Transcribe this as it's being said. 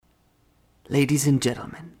Ladies and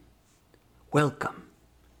gentlemen, welcome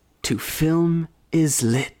to Film is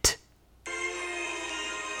Lit.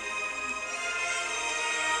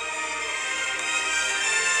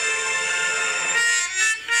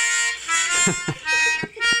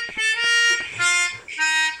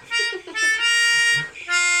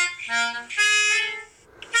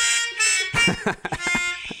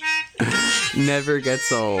 Never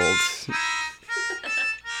gets old.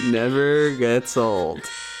 Never gets old.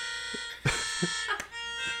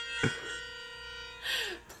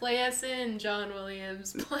 Play us in, John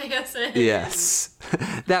Williams. Play us in. Yes.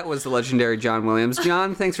 That was the legendary John Williams.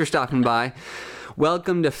 John, thanks for stopping by.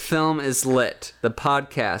 Welcome to Film is Lit, the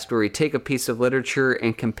podcast where we take a piece of literature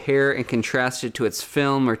and compare and contrast it to its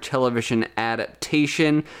film or television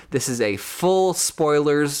adaptation. This is a full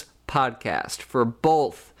spoilers podcast for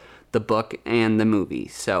both the book and the movie.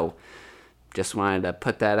 So just wanted to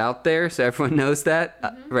put that out there so everyone knows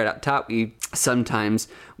that. Right up top, sometimes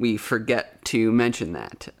we forget to mention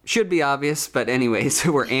that. Should be obvious, but anyways,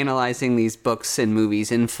 we're analyzing these books and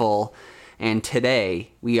movies in full. And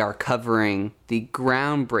today, we are covering the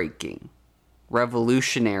groundbreaking,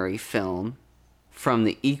 revolutionary film from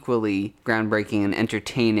the equally groundbreaking and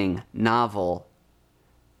entertaining novel,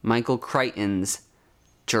 Michael Crichton's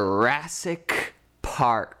Jurassic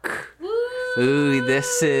Park. Ooh,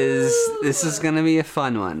 this is gonna be a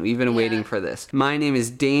fun one. We've been waiting for this. My name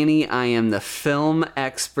is Danny. I am the film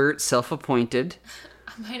expert, self-appointed.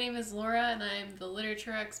 My name is Laura, and I'm the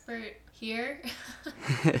literature expert here.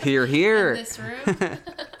 Here. In this room.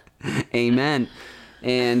 Amen.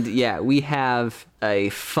 And yeah, we have a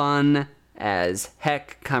fun as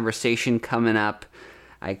heck conversation coming up.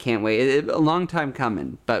 I can't wait. A long time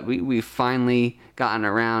coming, but we've finally gotten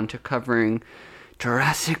around to covering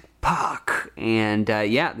Jurassic Park. And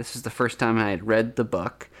yeah, this is the first time I had read the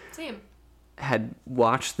book. Same. Had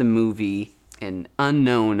watched the movie an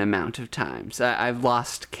unknown amount of times. I've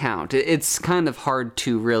lost count. It's kind of hard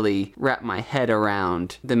to really wrap my head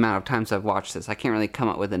around the amount of times I've watched this. I can't really come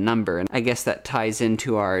up with a number, and I guess that ties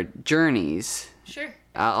into our journeys. Sure.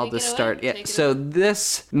 I'll just start. Yeah. So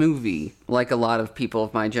this movie, like a lot of people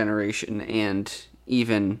of my generation and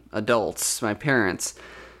even adults, my parents,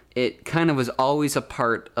 it kind of was always a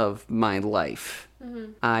part of my life.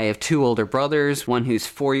 Mm-hmm. I have two older brothers, one who's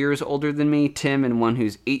 4 years older than me, Tim, and one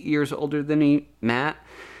who's 8 years older than me, Matt.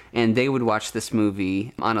 And they would watch this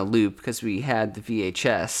movie on a loop because we had the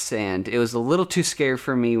VHS, and it was a little too scary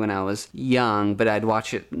for me when I was young, but I'd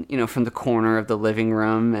watch it, from the corner of the living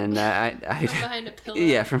room, and From behind a pillow.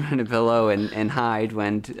 Yeah, from behind a pillow and hide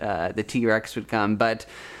when the T-Rex would come, but...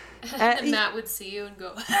 and Matt would see you and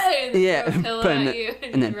go, hey, and throw a pillow at you.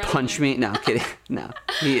 And then punch me. No, kidding. No.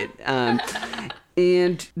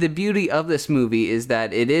 And the beauty of this movie is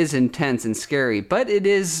that it is intense and scary, but it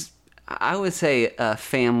is, I would say, a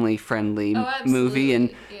family-friendly movie.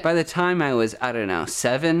 And by the time I was,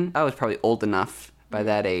 7, I was probably old enough by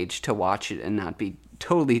that age to watch it and not be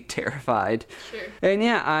totally terrified. Sure. And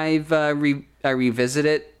yeah, I revisit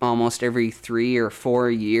it almost every 3 or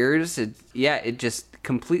 4 years. It just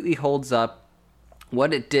completely holds up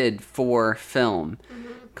what it did for film. Mm-hmm.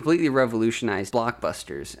 Completely revolutionized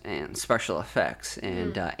blockbusters and special effects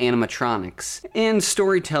and animatronics and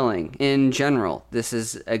storytelling in general. This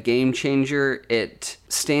is a game changer. It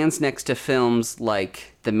stands next to films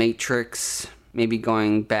like The Matrix, maybe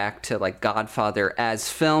going back to like Godfather, as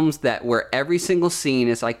films where every single scene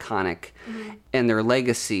is iconic and their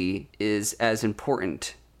legacy is as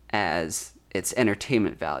important as its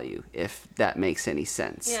entertainment value, if that makes any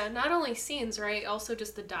sense. Yeah, not only scenes, right? Also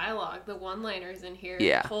just the dialogue, the one-liners in here.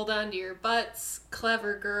 Yeah. Hold on to your butts,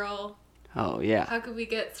 clever girl. Oh, yeah. How could we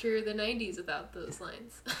get through the 90s without those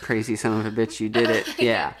lines? Crazy son of a bitch, you did it.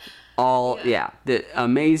 Yeah. The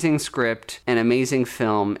amazing script, an amazing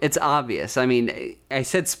film. It's obvious. I mean, I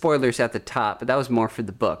said spoilers at the top, but that was more for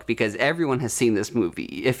the book because everyone has seen this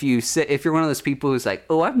movie. If you're one of those people who's like,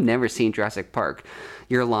 oh, I've never seen Jurassic Park,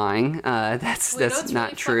 you're lying. That's not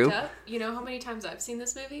really true. Fucked up? You know how many times I've seen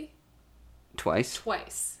this movie? Twice.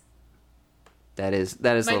 That is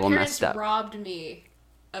a little messed up. My parents robbed me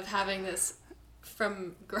of having this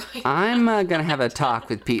from growing up. I'm gonna have a talk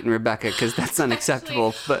with Pete and Rebecca because that's unacceptable.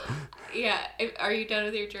 Actually, but yeah, are you done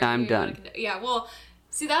with your journey? I'm done. Yeah, well,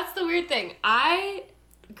 see, that's the weird thing. I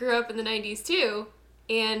grew up in the 90s too,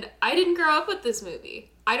 and I didn't grow up with this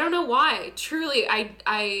movie. I don't know why. Truly,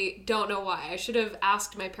 I don't know why. I should have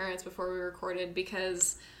asked my parents before we recorded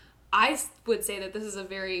because I would say that this is a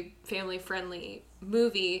very family-friendly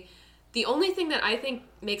movie. The only thing that I think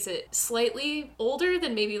makes it slightly older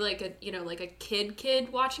than maybe like a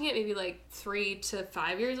kid watching it, maybe like 3 to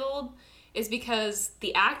 5 years old, is because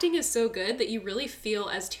the acting is so good that you really feel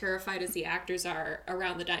as terrified as the actors are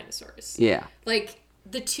around the dinosaurs. Yeah. Like,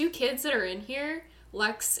 the two kids that are in here,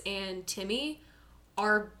 Lex and Timmy,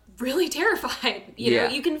 are really terrified. You know,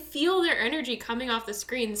 you can feel their energy coming off the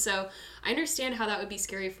screen. So I understand how that would be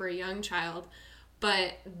scary for a young child.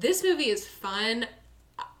 But this movie is fun.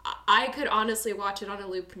 I could honestly watch it on a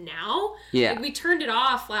loop now. Yeah. Like, we turned it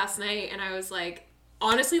off last night and I was like,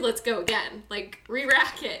 honestly, let's go again. Like,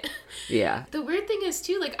 re-rack it. Yeah. The weird thing is,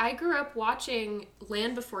 too, like, I grew up watching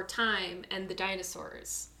Land Before Time and the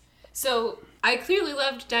dinosaurs. So I clearly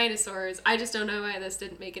loved dinosaurs. I just don't know why this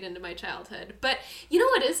didn't make it into my childhood. But you know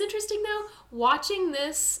what is interesting, though? Watching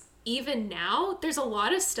this even now, there's a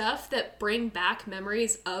lot of stuff that bring back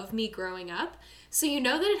memories of me growing up. So you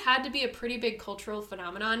know that it had to be a pretty big cultural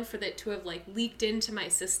phenomenon for that to have, like, leaked into my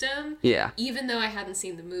system. Yeah. Even though I hadn't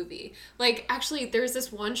seen the movie. Like, actually, there's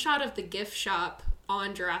this one shot of the gift shop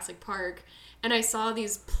on Jurassic Park, and I saw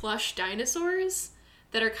these plush dinosaurs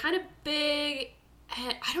that are kind of big,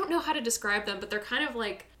 and I don't know how to describe them, but they're kind of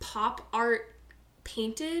like pop art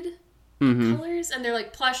painted colors, and they're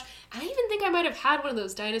like plush. I even think I might have had one of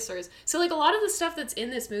those dinosaurs. So, like, a lot of the stuff that's in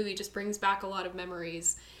this movie just brings back a lot of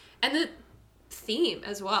memories. And the theme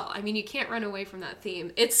as well. I mean, you can't run away from that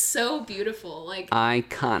theme. It's so beautiful. Like,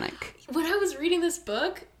 Iconic. when I was reading this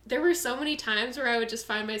book, there were so many times where I would just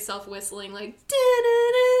find myself whistling, like,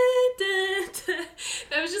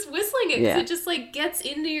 I was just whistling it because it just, like, gets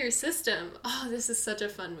into your system. Oh, this is such a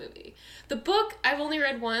fun movie. The book, I've only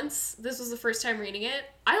read once. This was the first time reading it.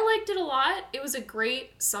 I liked it a lot. It was a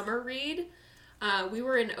great summer read. We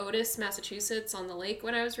were in Otis, Massachusetts on the lake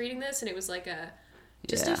when I was reading this, and it was like a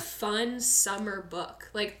fun summer book.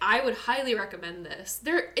 Like, I would highly recommend this.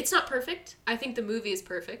 It's not perfect. I think the movie is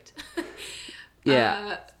perfect.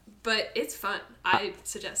 But it's fun. I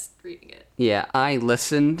suggest reading it. Yeah, I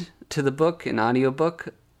listened to the book, an audiobook,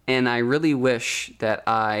 and I really wish that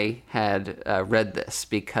I had read this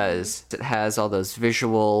because it has all those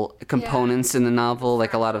visual components in the novel,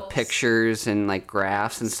 like a lot of pictures and like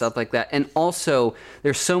graphs and stuff like that. And also,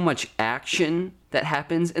 there's so much action that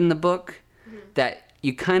happens in the book that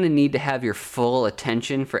you kind of need to have your full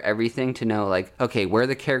attention for everything to know, like, okay, where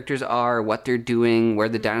the characters are, what they're doing, where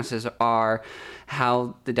the dinosaurs are,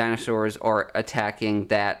 how the dinosaurs are attacking.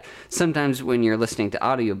 That sometimes when you're listening to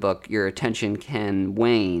audiobook, your attention can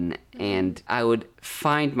wane, and I would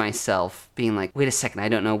find myself being like, wait a second, I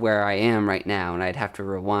don't know where I am right now, and I'd have to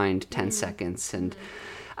rewind 10 seconds, and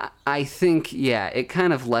I think, it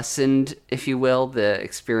kind of lessened, if you will, the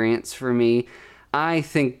experience for me. I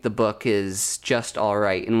think the book is just all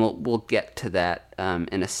right, and we'll get to that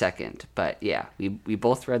in a second. But yeah, we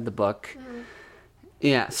both read the book.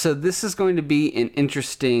 Yeah, so this is going to be an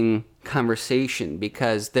interesting conversation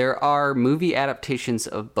because there are movie adaptations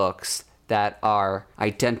of books that are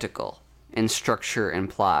identical in structure and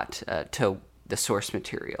plot to the source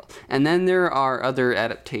material. And then there are other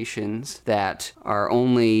adaptations that are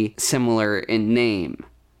only similar in name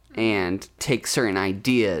and take certain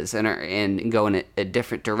ideas and go in a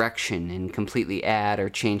different direction and completely add or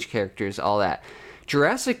change characters, all that.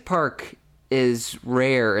 Jurassic Park is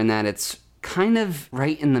rare in that it's kind of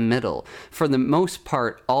right in the middle. For the most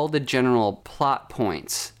part, all the general plot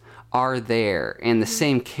points are there and the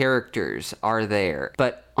same characters are there,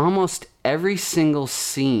 but almost every single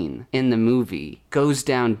scene in the movie goes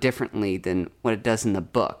down differently than what it does in the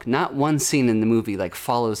book. Not one scene in the movie like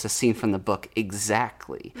follows a scene from the book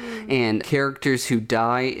exactly. And characters who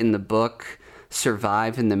die in the book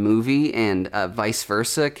survive in the movie, and vice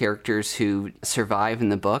versa. Characters who survive in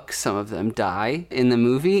the book, some of them die in the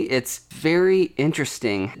movie. It's very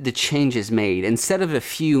interesting, the changes made. Instead of a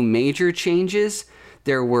few major changes,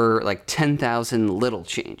 there were like 10,000 little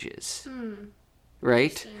changes.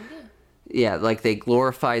 Right? Yeah, like they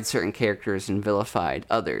glorified certain characters and vilified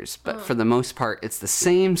others. But for the most part, it's the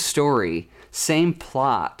same story, same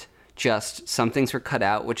plot, just some things were cut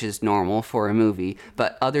out, which is normal for a movie,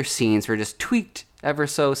 but other scenes were just tweaked ever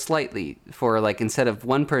so slightly for, like, instead of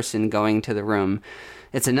one person going to the room,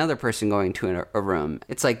 it's another person going to a room.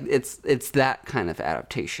 It's like, it's that kind of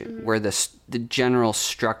adaptation where the general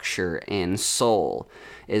structure and soul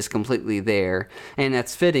is completely there. And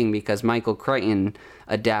that's fitting because Michael Crichton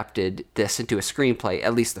adapted this into a screenplay,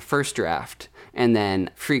 at least the first draft. And then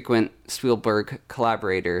frequent Spielberg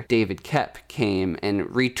collaborator David Koepp came and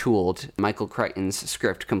retooled Michael Crichton's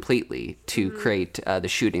script completely to create the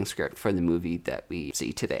shooting script for the movie that we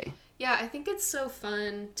see today. Yeah, I think it's so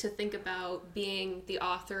fun to think about being the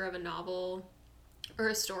author of a novel or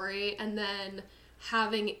a story and then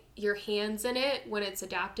having your hands in it when it's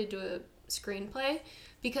adapted to a screenplay,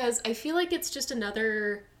 because I feel like it's just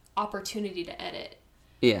another opportunity to edit.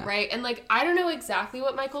 Yeah. Right? And, like, I don't know exactly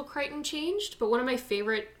what Michael Crichton changed, but one of my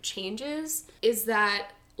favorite changes is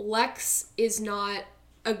that Lex is not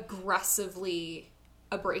aggressively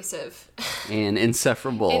abrasive. And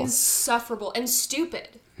insufferable. Insufferable. And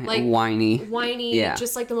stupid. Like, whiny. Yeah.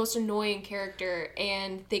 Just like the most annoying character.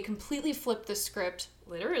 And they completely flipped the script,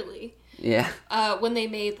 literally. Yeah. When they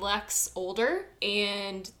made Lex older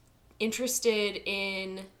and interested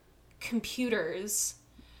in computers,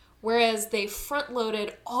 whereas they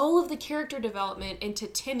front-loaded all of the character development into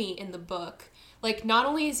Timmy in the book. Like, not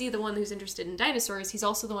only is he the one who's interested in dinosaurs, he's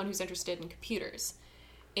also the one who's interested in computers.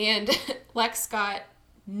 And Lex got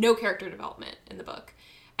no character development in the book.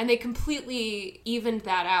 And they completely evened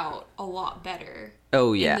that out a lot better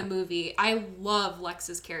in the movie. I love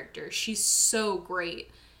Lex's character. She's so great.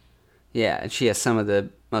 Yeah, and she has some of the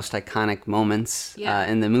most iconic moments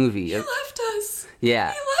in the movie. He left us.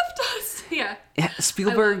 Yeah. He left us. Yeah.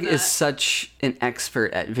 Spielberg is such an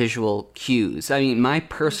expert at visual cues. I mean, my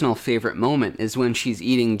personal favorite moment is when she's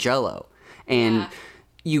eating Jell-O. And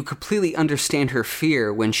you completely understand her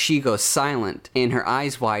fear when she goes silent and her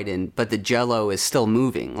eyes widen, but the Jell-O is still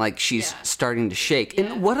moving. Like, she's starting to shake. Yeah.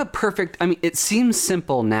 And what a perfect... I mean, it seems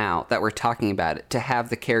simple now that we're talking about it, to have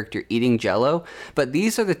the character eating Jell-O, but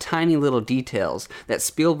these are the tiny little details that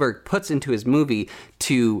Spielberg puts into his movie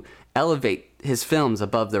to elevate his films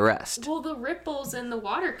above the rest. Well, the ripples in the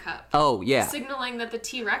water cup. Oh, yeah. Signaling that the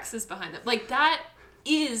T-Rex is behind them. Like, that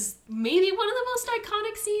is maybe one of the most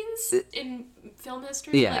iconic scenes in film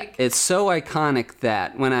history. Yeah, it's so iconic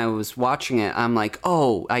that when I was watching it, I'm like,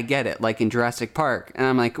 oh, I get it, like in Jurassic Park. And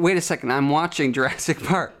I'm like, wait a second, I'm watching Jurassic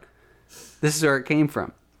Park. This is where it came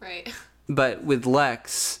from. Right. But with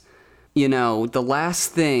Lex, you know, the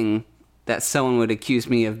last thing that someone would accuse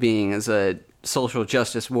me of being is a social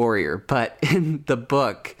justice warrior. But in the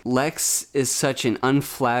book, Lex is such an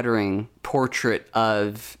unflattering portrait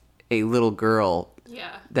of a little girl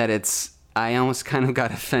that I almost kind of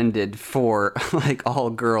got offended for, like, all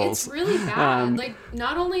girls. It's really bad. Like,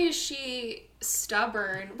 not only is she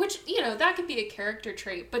stubborn, which, you know, that could be a character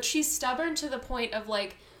trait, but she's stubborn to the point of,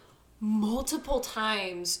 like, multiple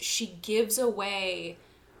times she gives away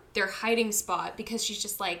their hiding spot because she's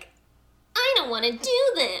just like, I don't want to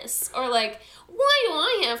do this. Or, like, why do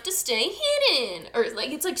I have to stay hidden? Or,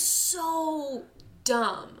 like, it's, like, so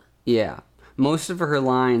dumb. Yeah. Most of her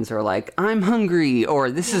lines are like, I'm hungry,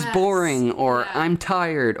 or this is boring, or I'm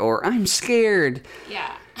tired, or I'm scared.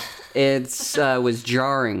 Yeah. It was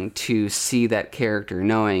jarring to see that character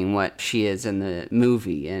knowing what she is in the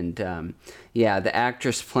movie. And the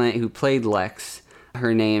actress who played Lex,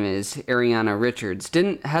 her name is Ariana Richards.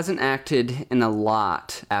 Hasn't acted in a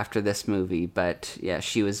lot after this movie, but yeah,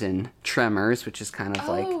 she was in Tremors, which is kind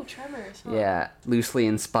of Tremors. Huh. Yeah, loosely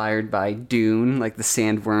inspired by Dune, like the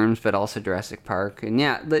sandworms, but also Jurassic Park, and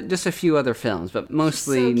just a few other films, but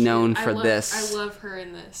mostly known for this. I love her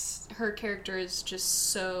in this. Her character is just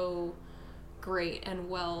so great and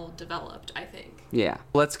well developed, I think. Yeah.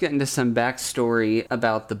 Let's get into some backstory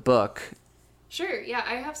about the book. Sure, yeah,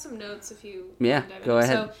 I have some notes if you want to dive go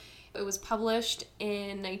ahead. So, it was published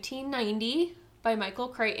in 1990 by Michael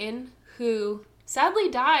Crichton, who sadly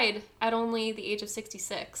died at only the age of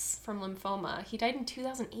 66 from lymphoma. He died in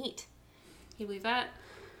 2008. Can you believe that?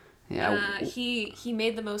 Yeah. He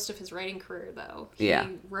made the most of his writing career, though. He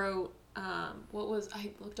wrote, I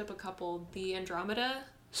looked up a couple, The Andromeda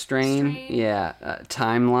Strain. Yeah.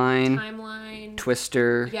 Timeline.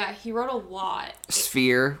 Twister. Yeah, he wrote a lot.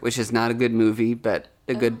 Sphere, which is not a good movie, but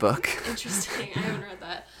a good book. Interesting. I haven't read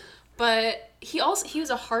that. But he was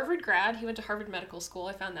a Harvard grad. He went to Harvard Medical School.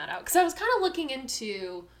 I found that out. Because I was kind of looking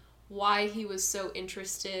into why he was so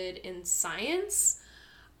interested in science.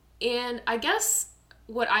 And I guess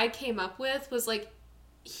what I came up with was, like,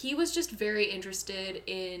 he was just very interested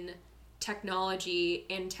in technology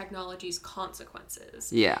and technology's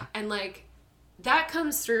consequences. Yeah. And, like, that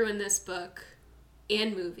comes through in this book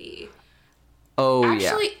and movie. Oh,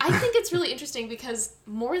 Actually, I think it's really interesting because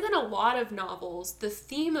more than a lot of novels, the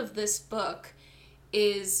theme of this book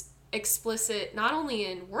is explicit not only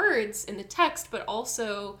in words, in the text, but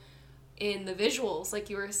also in the visuals, like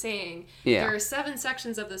you were saying. Yeah. There are 7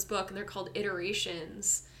 sections of this book, and they're called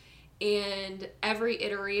iterations. And every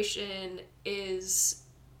iteration is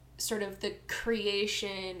sort of the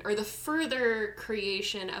creation or the further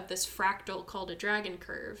creation of this fractal called a dragon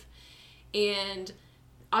curve. And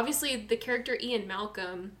obviously the character Ian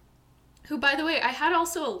Malcolm, who, by the way, I had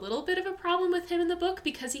also a little bit of a problem with him in the book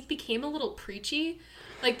because he became a little preachy.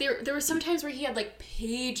 Like, there were some times where he had, like,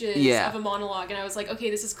 pages of a monologue, and I was like,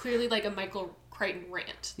 okay, this is clearly, like, a Michael Crichton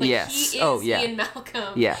rant. Like, yes. he is Oh, yeah. Ian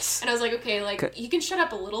Malcolm. Yes. And I was like, okay, like, he can shut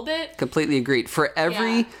up a little bit. Completely agreed. For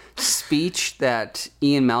every Yeah. speech that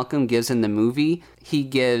Ian Malcolm gives in the movie, he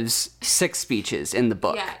gives 6 speeches in the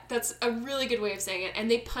book. Yeah, that's a really good way of saying it. And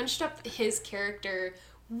they punched up his character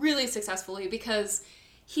really successfully because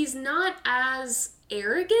he's not as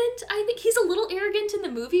arrogant. I think he's a little arrogant in the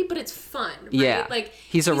movie, but it's fun, right? Yeah, like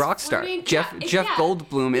he's a rock star. flirting- Jeff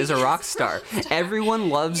Goldblum is a rock star. Everyone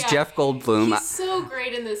loves Yeah. Jeff Goldblum. He's so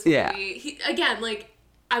great in this movie. Yeah. He, again, like,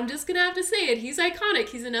 I'm just gonna have to say it. He's iconic.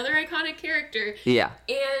 He's another iconic character. Yeah,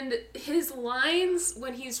 And his lines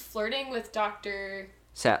when he's flirting with Dr.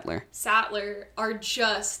 Sattler are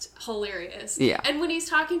just hilarious. Yeah. And when he's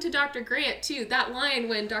talking to Dr. Grant, too, that line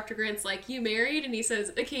when Dr. Grant's like, "You married?" and he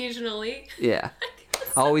says, "Occasionally." Yeah.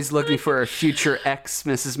 Always looking for a future ex,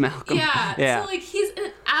 Mrs. Malcolm. Yeah. Yeah. So, like, he's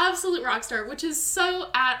an absolute rock star, which is so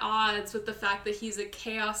at odds with the fact that he's a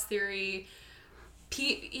chaos theory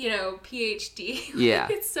PhD. Yeah.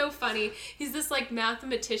 It's so funny. He's this, like,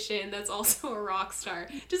 mathematician that's also a rock star.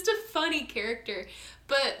 Just a funny character.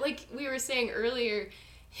 But, like we were saying earlier,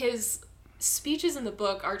 his speeches in the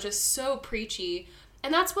book are just so preachy.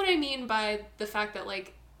 And that's what I mean by the fact that,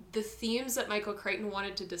 like, the themes that Michael Crichton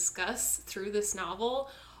wanted to discuss through this novel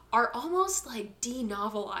are almost, like,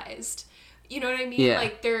 de-novelized. You know what I mean? Yeah.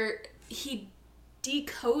 Like, he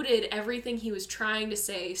decoded everything he was trying to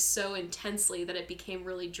say so intensely that it became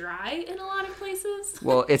really dry in a lot of places.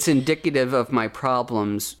 Well, it's indicative of my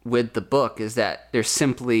problems with the book is that there's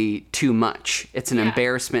simply too much. It's an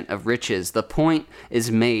embarrassment of riches. The point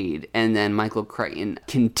is made, and then Michael Crichton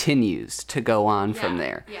continues to go on from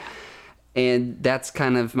there. Yeah. And that's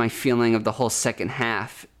kind of my feeling of the whole second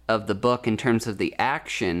half of the book in terms of the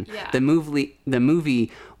action. Yeah. The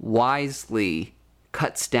movie wisely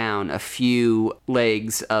cuts down a few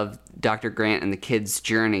legs of Dr. Grant and the kids'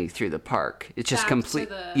 journey through the park. It's just complete.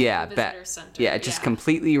 the visitor center. it just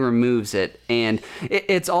completely removes it, and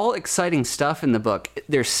it's all exciting stuff in the book.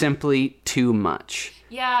 There's simply too much.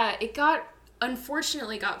 Yeah, it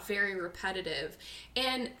unfortunately got very repetitive.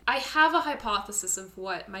 And I have a hypothesis of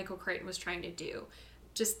what Michael Crichton was trying to do.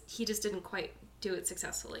 He just didn't quite do it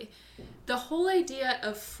successfully. The whole idea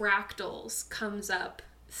of fractals comes up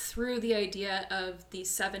through the idea of these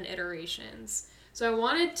 7 iterations. So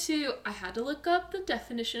I had to look up the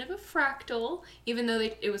definition of a fractal, even though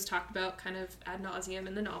it was talked about kind of ad nauseum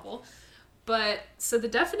in the novel. But, so the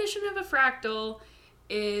definition of a fractal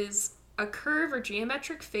is a curve or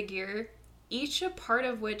geometric figure, each a part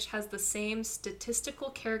of which has the same statistical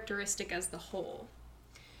characteristic as the whole.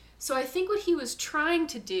 So I think what he was trying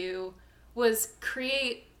to do was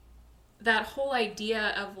create that whole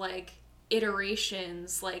idea of, like,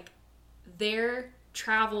 iterations, like, their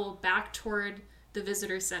travel back toward the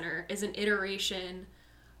visitor center is an iteration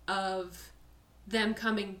of them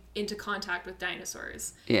coming into contact with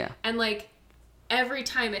dinosaurs. Yeah. And, like, every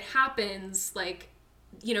time it happens, like,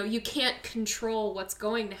 you know, you can't control what's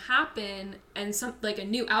going to happen, and a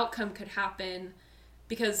new outcome could happen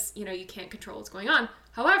because, you know, you can't control what's going on.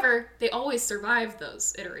 However, they always survive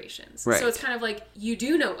those iterations. Right. So it's kind of like, you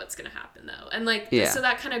do know what's going to happen, though. And, like, so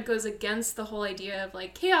that kind of goes against the whole idea of,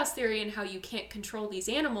 like, chaos theory and how you can't control these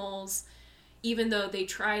animals, even though they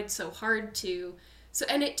tried so hard to. So,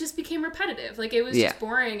 and it just became repetitive. Like, it was just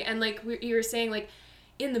boring. And, like, you were saying, like,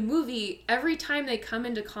 in the movie, every time they come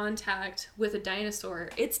into contact with a dinosaur,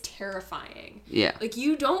 it's terrifying. Yeah. Like,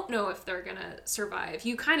 you don't know if they're going to survive.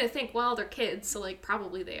 You kind of think, well, they're kids, so, like,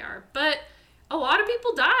 probably they are. But a lot of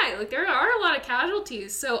people die. Like, there are a lot of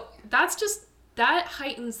casualties. So that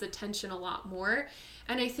heightens the tension a lot more.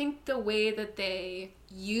 And I think the way that they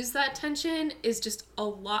use that tension is just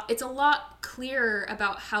it's a lot clearer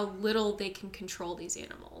about how little they can control these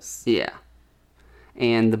animals. Yeah.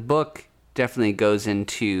 And the book definitely goes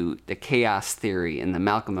into the chaos theory and the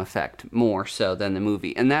Malcolm effect more so than the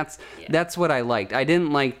movie. And that's what I liked. I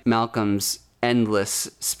didn't like Malcolm's endless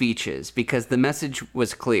speeches because the message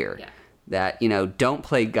was clear. Yeah. That, you know, don't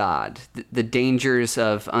play God. The dangers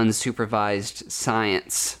of unsupervised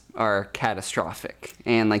science are catastrophic.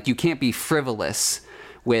 And, like, you can't be frivolous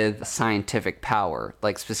with scientific power,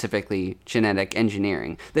 like specifically genetic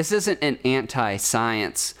engineering. This isn't an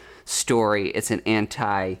anti-science story. It's an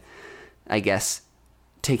I guess,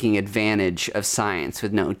 taking advantage of science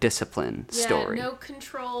with no discipline story. Yeah, no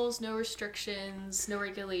controls, no restrictions, no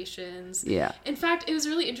regulations. Yeah. In fact, it was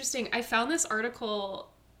really interesting. I found this article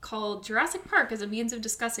called Jurassic Park as a Means of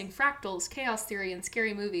Discussing Fractals, Chaos Theory, and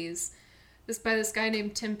Scary Movies. By this guy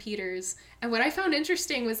named Tim Peters. And what I found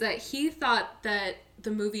interesting was that he thought that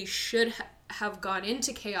the movie should have gone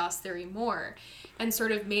into chaos theory more and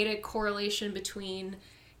sort of made a correlation between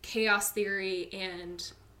chaos theory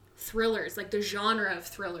and thrillers, like the genre of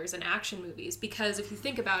thrillers and action movies. Because if you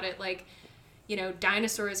think about it, like, you know,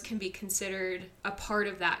 dinosaurs can be considered a part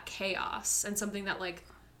of that chaos and something that like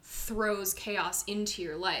throws chaos into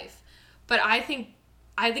your life. But I think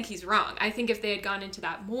he's wrong. I think if they had gone into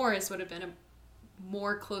that more, this would have been a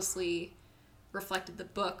more closely reflected the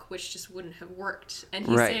book, which just wouldn't have worked. And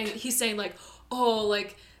he's saying like, oh,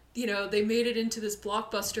 like, you know, they made it into this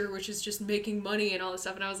blockbuster, which is just making money and all this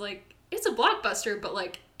stuff. And I was like, it's a blockbuster, but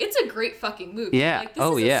like, it's a great fucking movie. Yeah. Like, this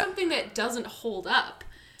isn't something that doesn't hold up.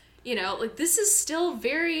 You know, like, this is still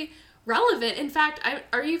very relevant. In fact,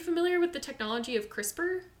 are you familiar with the technology of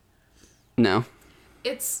CRISPR? No.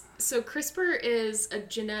 So CRISPR is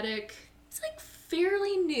it's like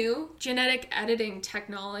fairly new genetic editing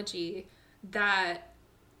technology that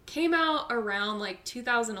came out around like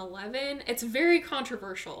 2011. It's very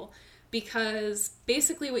controversial because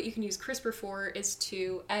basically what you can use CRISPR for is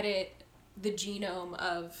to edit the genome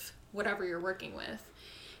of whatever you're working with.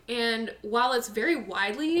 And while it's very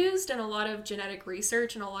widely used in a lot of genetic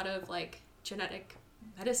research and a lot of like genetic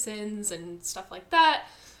medicines and stuff like that,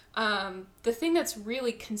 the thing that's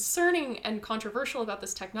really concerning and controversial about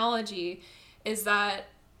this technology is that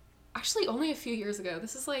actually only a few years ago,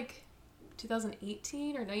 this is like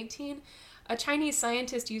 2018 or 19, a Chinese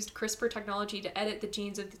scientist used CRISPR technology to edit the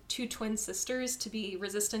genes of the two twin sisters to be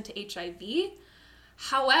resistant to HIV.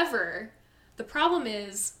 However, the problem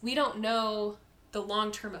is we don't know the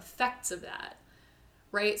long-term effects of that,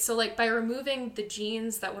 right? So like by removing the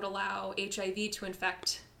genes that would allow HIV to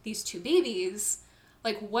infect these two babies,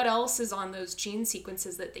 like what else is on those gene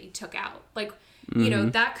sequences that they took out? Like, you know,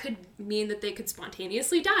 that could mean that they could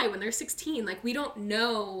spontaneously die when they're 16. Like, we don't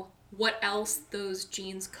know what else those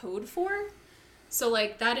genes code for. So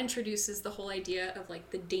like that introduces the whole idea of like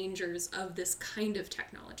the dangers of this kind of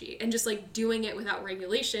technology and just like doing it without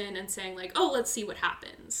regulation and saying like, oh, let's see what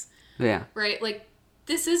happens. Yeah. Right? Like,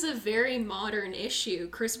 this is a very modern issue.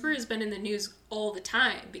 CRISPR has been in the news all the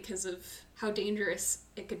time because of how dangerous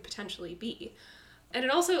it could potentially be. And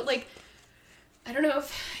it also, like, I don't know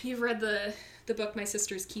if you've read the book My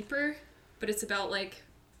Sister's Keeper, but it's about, like,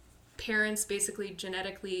 parents basically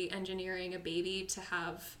genetically engineering a baby to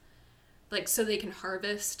have, like, so they can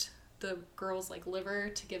harvest the girl's, like, liver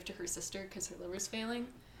to give to her sister because her liver's failing.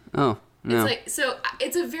 Oh, no. It's like, so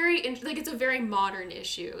it's a very, like, it's a very modern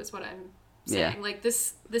issue is what I'm saying. Yeah. Like,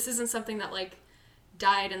 this isn't something that, like,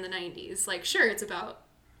 died in the 90s. Like, sure, it's about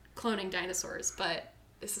cloning dinosaurs, but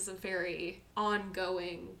this is a very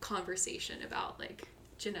ongoing conversation about, like,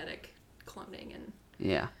 genetic cloning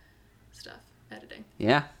and stuff, editing.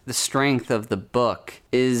 Yeah. The strength of the book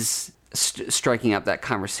is striking up that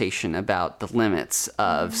conversation about the limits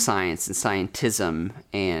of science and scientism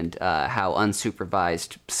and how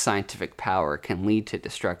unsupervised scientific power can lead to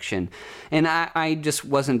destruction. And I just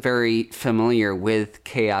wasn't very familiar with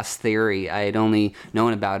chaos theory. I had only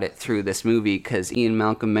known about it through this movie because Ian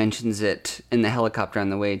Malcolm mentions it in the helicopter on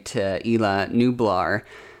the way to Isla Nublar.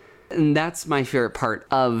 And that's my favorite part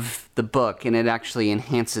of the book, and it actually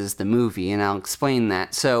enhances the movie, and I'll explain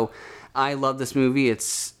that. So I love this movie.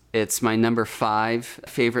 It's my number 5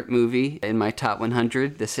 favorite movie in my top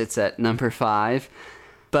 100. This sits at number 5.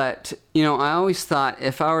 But, you know, I always thought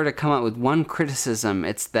if I were to come up with one criticism,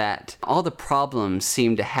 it's that all the problems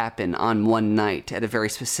seem to happen on one night at a very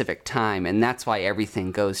specific time, and that's why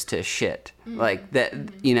everything goes to shit. Like, that,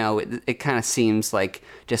 you know, it kind of seems like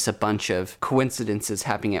just a bunch of coincidences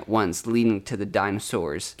happening at once, leading to the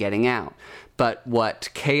dinosaurs getting out. But what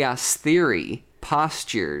chaos theory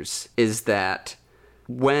postures is that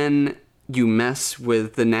when you mess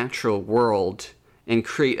with the natural world and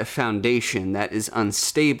create a foundation that is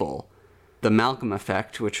unstable, the Malcolm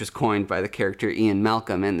effect, which was coined by the character Ian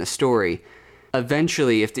Malcolm in the story,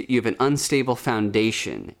 eventually if you have an unstable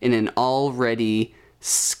foundation in an already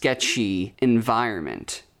sketchy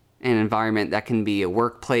environment, an environment that can be a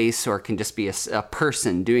workplace or it can just be a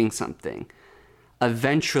person doing something,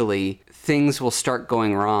 eventually things will start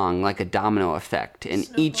going wrong like a domino effect, and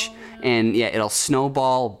it'll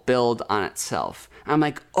snowball, build on itself. I'm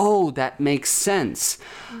like, oh, that makes sense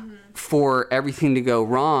for everything to go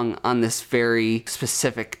wrong on this very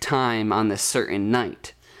specific time on this certain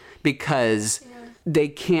night, because they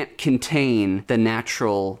can't contain the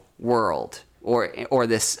natural world or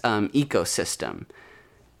this ecosystem.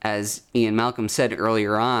 As Ian Malcolm said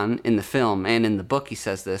earlier on in the film and in the book, he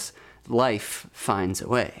says this, life finds a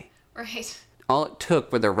way. Right. All it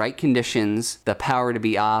took were the right conditions, the power to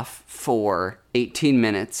be off for 18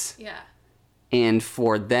 minutes. Yeah. And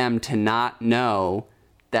for them to not know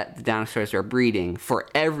that the dinosaurs are breeding, for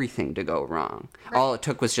everything to go wrong. Right. All it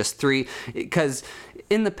took was just 3, because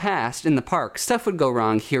in the past, in the park, stuff would go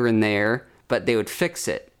wrong here and there, but they would fix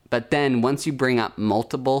it. But then once you bring up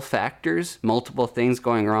multiple factors, multiple things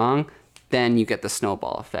going wrong, then you get the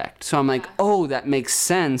snowball effect. So I'm like, oh, that makes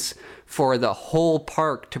sense for the whole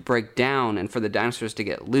park to break down and for the dinosaurs to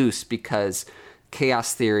get loose because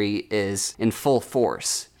chaos theory is in full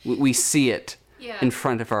force. We see it in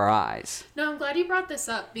front of our eyes. No, I'm glad you brought this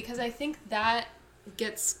up because I think that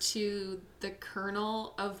gets to the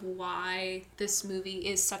kernel of why this movie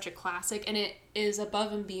is such a classic, and it is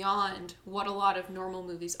above and beyond what a lot of normal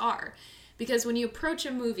movies are. Because when you approach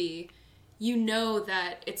a movie, you know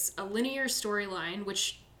that it's a linear storyline,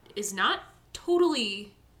 which is not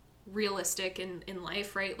totally realistic in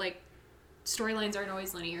life, right? Like, storylines aren't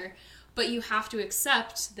always linear, but you have to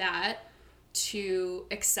accept that to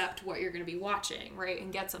accept what you're going to be watching, right?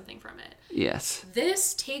 And get something from it. Yes.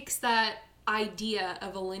 This takes that idea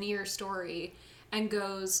of a linear story and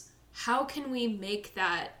goes, how can we make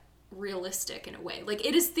that realistic in a way? Like,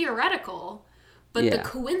 it is theoretical, but the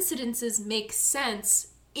coincidences make sense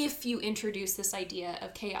if you introduce this idea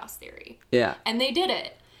of chaos theory. Yeah. And they did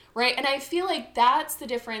it, right? And I feel like that's the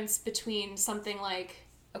difference between something like,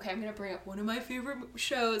 okay, I'm going to bring up one of my favorite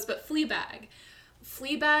shows, but Fleabag.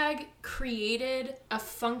 Fleabag created a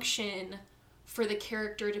function for the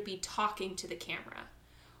character to be talking to the camera.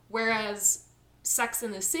 Whereas Sex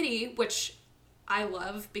and the City, which I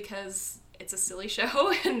love because it's a silly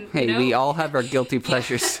show. And hey, we all have our guilty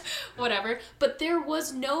pleasures. Whatever. But there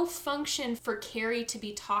was no function for Carrie to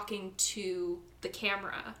be talking to the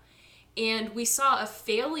camera. And we saw a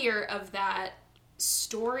failure of that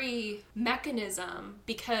story mechanism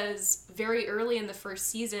because very early in the first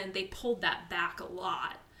season, they pulled that back a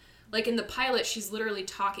lot. Like in the pilot, she's literally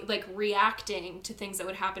talking, like reacting to things that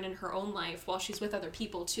would happen in her own life while she's with other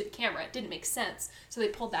people to the camera. It didn't make sense. So they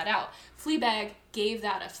pulled that out. Fleabag gave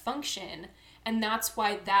that a function, and that's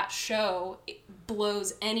why that show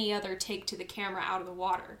blows any other take to the camera out of the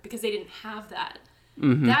water, because they didn't have that.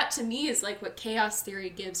 Mm-hmm. That to me is like what chaos theory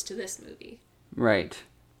gives to this movie. Right.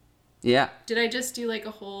 Yeah. Did I just do like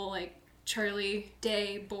a whole like Charlie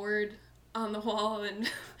Day board on the wall? And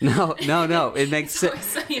no, it makes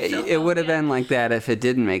sense. It would have been like that if it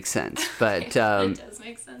didn't make sense, but it does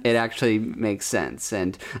make sense. It actually makes sense.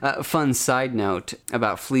 And a fun side note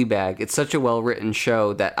about Fleabag, it's such a well-written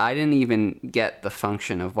show that I didn't even get the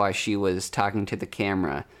function of why she was talking to the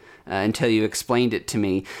camera until you explained it to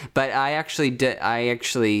me. But I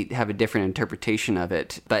actually have a different interpretation of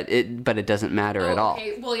it, but it doesn't matter at all.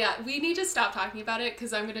 Okay, well, yeah, we need to stop talking about it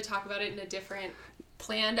because I'm going to talk about it in a different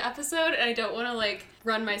planned episode, and I don't want to like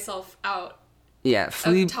run myself out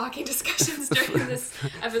of talking discussions during this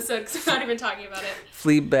episode because I'm not even talking about it.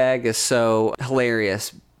 Fleabag is so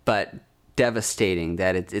hilarious but devastating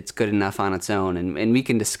that it's good enough on its own, and we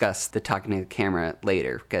can discuss the talking to the camera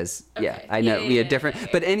later because I know we had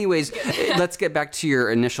different but anyways let's get back to your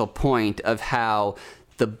initial point of how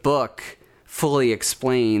the book fully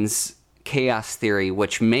explains chaos theory,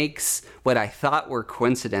 which makes what I thought were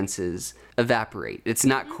coincidences evaporate. It's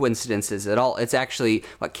not coincidences at all. It's actually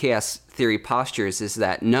what chaos theory postures is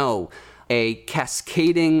that no, a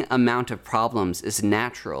cascading amount of problems is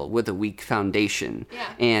natural with a weak foundation.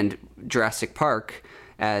 Yeah. And Jurassic Park,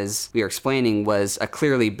 as we are explaining, was a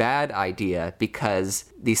clearly bad idea because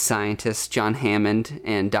these scientists, John Hammond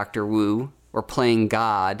and Dr. Wu, were playing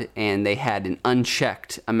God, and they had an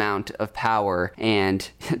unchecked amount of power. And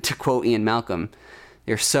to quote Ian Malcolm,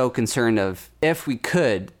 they're so concerned of if we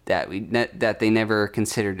could that they never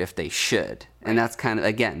considered if they should. And that's kind of,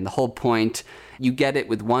 again, the whole point. You get it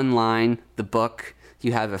with one line, the book.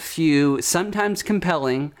 You have a few, sometimes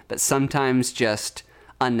compelling, but sometimes just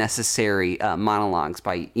unnecessary monologues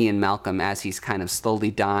by Ian Malcolm as he's kind of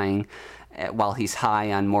slowly dying while he's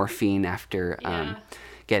high on morphine after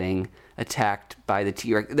getting attacked by the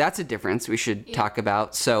T-Rex. That's a difference we should talk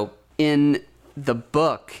about. So in the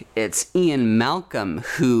book, it's Ian Malcolm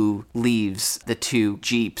who leaves the two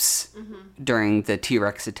Jeeps during the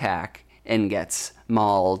T-Rex attack and gets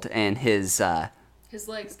mauled, and his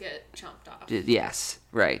legs get chomped off. Yes,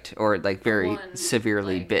 right. Or like very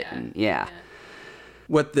severely bitten. Yeah.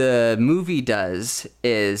 What the movie does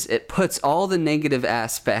is it puts all the negative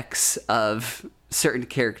aspects of certain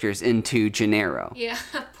characters into Gennaro. Yeah,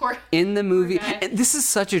 in the movie. And this is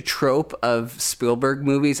such a trope of Spielberg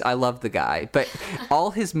movies. I love the guy, but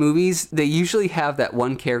all his movies, they usually have that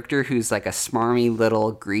one character who's like a smarmy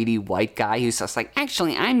little greedy white guy who's just like,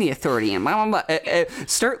 actually, I'm the authority, and blah, blah, blah.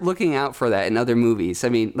 Start looking out for that in other movies. I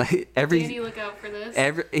mean, like Danny, look out for this.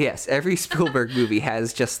 Every Spielberg movie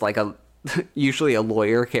has just like usually a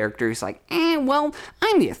lawyer character who's like, well,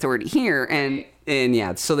 I'm the authority here, and And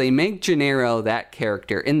yeah, so they make Gennaro that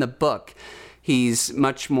character. In the book, he's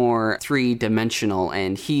much more three-dimensional,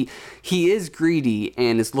 and he is greedy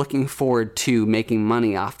and is looking forward to making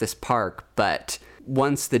money off this park, but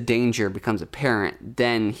once the danger becomes apparent,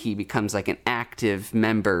 then he becomes like an active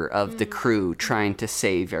member of the crew trying to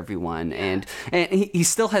save everyone. And he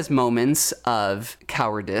still has moments of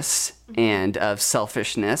cowardice and of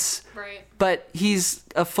selfishness. Right. But he's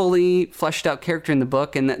a fully fleshed out character in the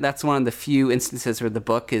book, and that's one of the few instances where the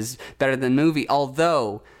book is better than the movie,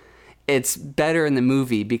 although it's better in the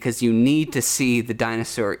movie because you need to see the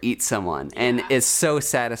dinosaur eat someone, and it's so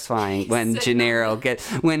satisfying when Gennaro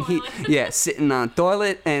sitting on a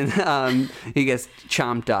toilet and he gets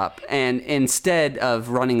chomped up, and instead of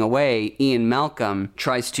running away, Ian Malcolm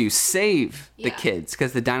tries to save the kids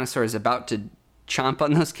because the dinosaur is about to chomp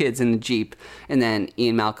on those kids in the Jeep, and then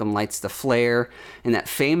Ian Malcolm lights the flare in that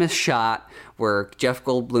famous shot where Jeff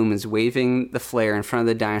Goldblum is waving the flare in front of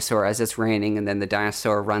the dinosaur as it's raining, and then the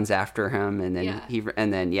dinosaur runs after him, and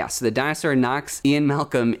then so the dinosaur knocks Ian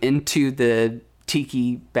Malcolm into the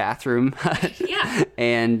tiki bathroom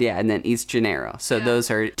and then eats Gennaro. So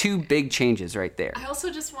those are two big changes right there. I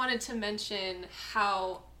also just wanted to mention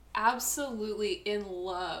how absolutely in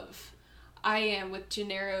love I am with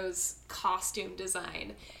Gennaro's costume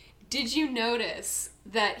design. Did you notice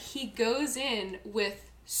that he goes in with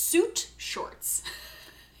suit shorts?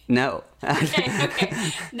 No.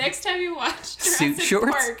 Okay. Next time you watch Suit Jurassic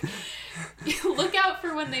shorts? Park, you look out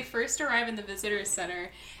for when they first arrive in the visitor center,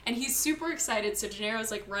 and he's super excited. So Gennaro's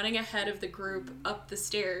like running ahead of the group up the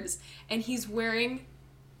stairs, and he's wearing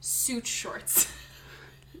suit shorts.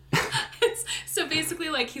 So basically,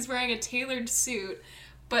 like, he's wearing a tailored suit,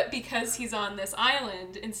 but because he's on this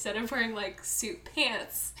island, instead of wearing like suit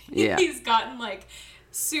pants, he's gotten like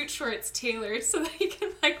suit shorts tailored so that he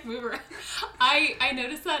can like move around. I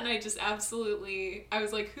noticed that, and I just absolutely, I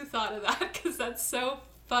was like, who thought of that? Because that's so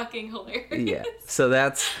fucking hilarious. Yeah. So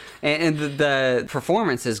that's, and the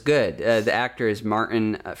performance is good. The actor is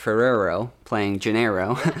Martin Ferrero playing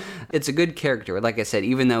Gennaro. It's a good character. Like I said,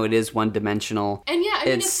 even though it is one-dimensional. And yeah, I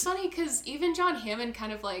mean, it's funny because even John Hammond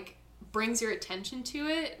kind of like brings your attention to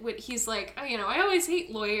it. He's like, oh, I always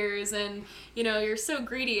hate lawyers, and you're so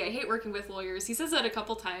greedy, I hate working with lawyers. He says that a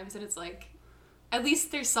couple times, and it's like, at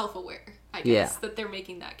least they're self-aware, I guess, that they're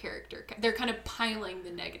making that character. They're kind of piling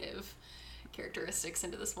the negative characteristics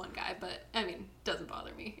into this one guy, but I mean, doesn't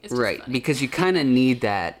bother me. It's just funny. Because you kind of need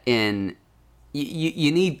that in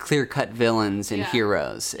you need clear-cut villains and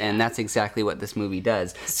heroes, and that's exactly what this movie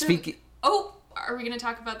does. So, are we going to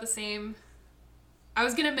talk about the same? I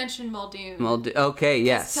was going to mention Muldoon. Okay,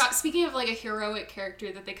 yes. Speaking of like a heroic character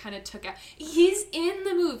that they kind of took out, he's in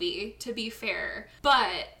the movie, to be fair,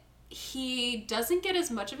 but he doesn't get as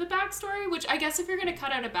much of a backstory, which I guess if you're going to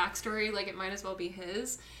cut out a backstory, like, it might as well be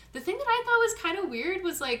his. The thing that I thought was kind of weird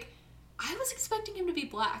was, like, I was expecting him to be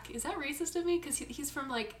black. Is that racist of me? Because he's from,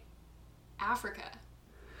 like, Africa.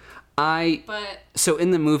 So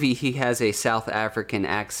in the movie, he has a South African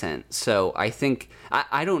accent, so I think,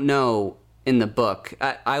 I don't know in the book.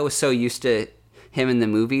 I was so used to him in the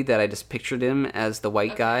movie that I just pictured him as the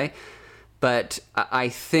white guy. But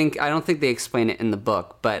I don't think they explain it in the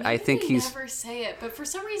book, but I think they never say it. But for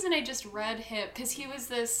some reason, I just read him, because he was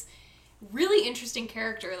this really interesting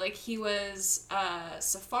character. Like, he was a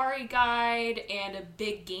safari guide and a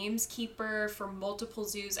big games keeper for multiple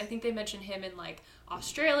zoos. I think they mentioned him in, like,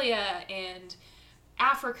 Australia and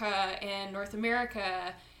Africa and North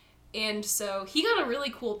America. And so he got a really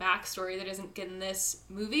cool backstory that isn't in this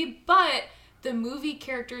movie, but the movie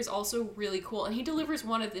character is also really cool, and he delivers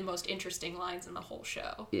one of the most interesting lines in the whole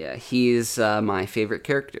show. Yeah, he's my favorite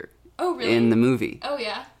character. Oh, really? In the movie. Oh,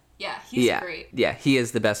 yeah? Yeah, he's great. Yeah, he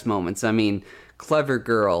is the best moments. I mean, Clever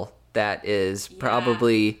Girl, that is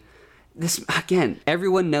probably... This, again,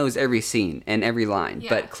 everyone knows every scene and every line,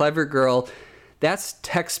 but Clever Girl, that's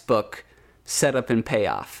textbook setup and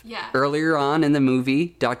payoff. Yeah. Earlier on in the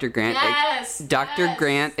movie, Dr. Grant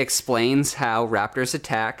Grant explains how raptors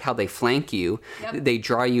attack, how they flank you. Yep. They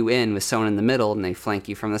draw you in with someone in the middle, and they flank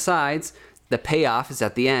you from the sides. The payoff is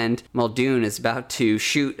at the end. Muldoon is about to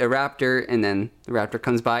shoot a raptor, and then the raptor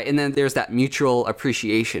comes by, and then there's that mutual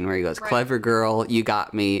appreciation where he goes, Clever girl, you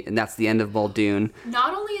got me, and that's the end of Muldoon.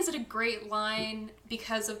 Not only is it a great line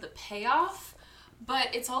because of the payoff,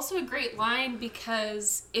 but it's also a great line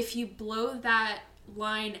because if you blow that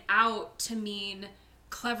line out to mean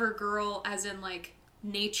clever girl as in, like,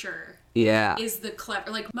 nature is the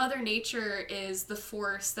clever, like, Mother Nature is the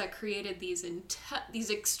force that created these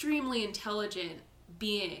extremely intelligent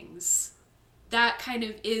beings that kind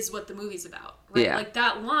of is what the movie's about, right? Yeah. Like,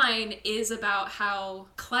 that line is about how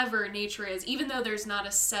clever nature is. Even though there's not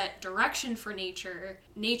a set direction for nature,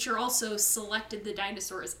 nature also selected the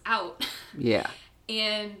dinosaurs out. Yeah.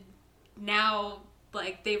 And now,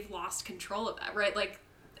 like, they've lost control of that, right? Like,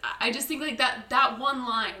 I just think, like, that one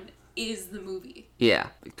line is the movie. Yeah.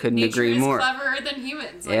 Couldn't Nature agree is more. cleverer than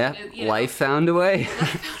humans. Like, Yeah. you know, Life found a way.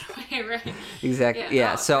 right. Exactly.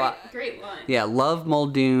 Yeah. Oh, So, great line. yeah, love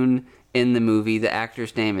Muldoon in the movie. The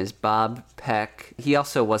actor's name is Bob Peck. He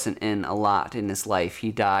also wasn't in a lot in his life.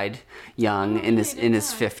 He died young in his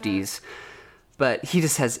 50s. But he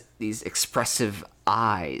just has these expressive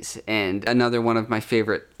eyes. And another one of my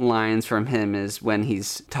favorite lines from him is when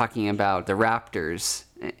he's talking about the raptors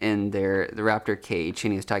in the raptor cage,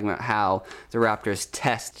 and he was talking about how the raptors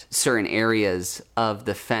test certain areas of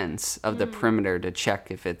the fence, of the perimeter, to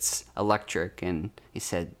check if it's electric. And he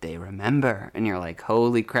said, they remember. And you're like,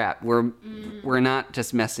 holy crap, we're not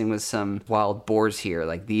just messing with some wild boars here.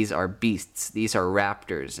 Like, these are beasts. These are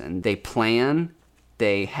raptors. And they plan.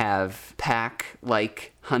 They have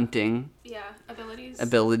pack-like hunting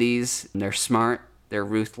abilities. They're smart. They're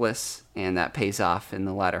ruthless. And that pays off in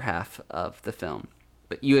the latter half of the film.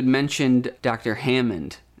 But you had mentioned Dr.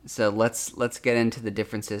 Hammond. So let's get into the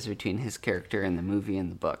differences between his character in the movie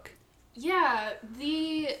and the book. Yeah,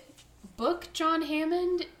 the book John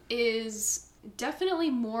Hammond is definitely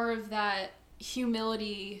more of that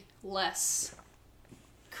humility-less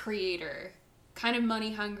creator. Kind of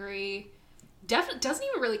money-hungry. Doesn't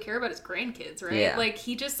even really care about his grandkids, right? Yeah. Like,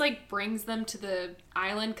 he just, like, brings them to the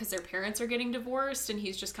island because their parents are getting divorced, and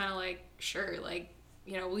he's just kind of like, sure, like,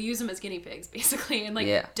 you know, we'll use them as guinea pigs, basically, and,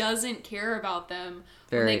 like, doesn't care about them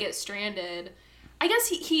when they get stranded. I guess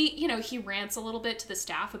he rants a little bit to the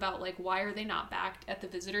staff about, like, why are they not back at the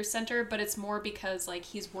visitor center, but it's more because, like,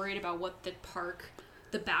 he's worried about what the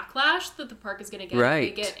backlash that the park is going to get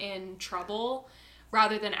if they get in trouble,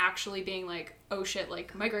 rather than actually being like, oh shit,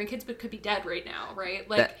 like, my grandkids could be dead right now, right?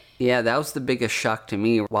 Like, that was the biggest shock to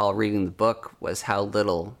me while reading the book, was how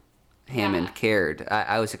little Hammond cared.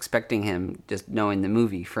 I was expecting him, just knowing the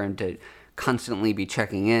movie, for him to constantly be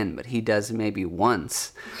checking in, but he does maybe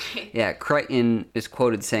once. Right. Yeah, Crichton is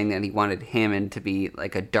quoted saying that he wanted Hammond to be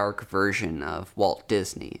like a dark version of Walt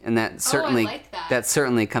Disney, and that certainly I like that.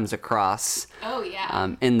 certainly comes across. Oh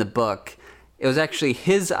yeah. In the book, it was actually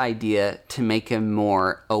his idea to make him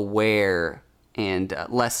more aware and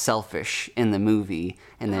less selfish in the movie,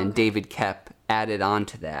 and then David Koepp added on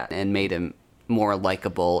to that and made him more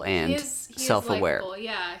likable and self-aware.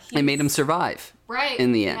 Yeah, and made him survive. Right.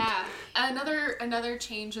 In the end. Yeah. Another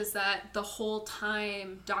change is that the whole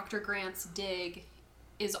time Dr. Grant's dig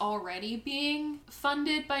is already being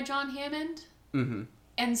funded by John Hammond. Mm-hmm.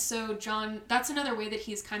 And so that's another way that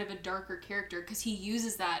he's kind of a darker character, because he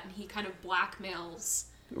uses that and he kind of blackmails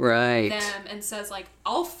them and says, like,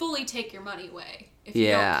 I'll fully take your money away if you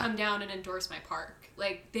don't come down and endorse my park.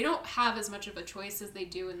 Like, they don't have as much of a choice as they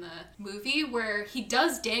do in the movie, where he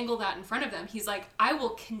does dangle that in front of them. He's like, I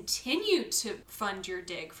will continue to fund your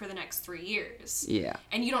dig for the next 3 years. Yeah.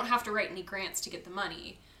 And you don't have to write any grants to get the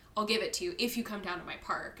money. I'll give it to you if you come down to my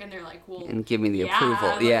park. And they're like, well, and give me the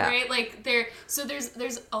approval. Yeah. Right? Like,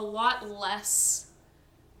 there's a lot less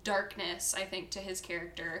darkness, I think, to his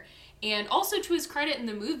character. And also, to his credit in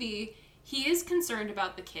the movie, he is concerned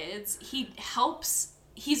about the kids.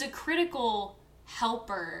 He's a critical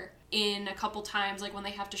helper in a couple times, like when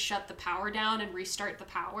they have to shut the power down and restart the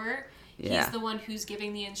power. Yeah. He's the one who's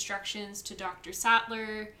giving the instructions to Dr.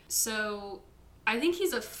 Sattler. So I think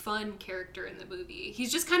he's a fun character in the movie.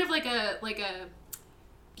 He's just kind of like a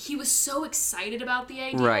he was so excited about the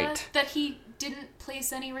idea that he didn't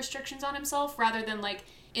place any restrictions on himself, rather than like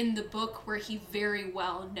in the book where he very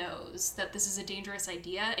well knows that this is a dangerous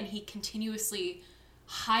idea and he continuously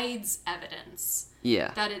hides evidence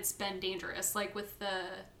that it's been dangerous, like with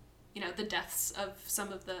the deaths of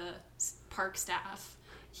some of the park staff.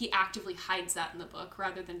 He actively hides that in the book,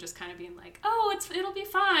 rather than just kind of being like, oh, it'll be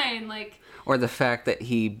fine. Like, or the fact that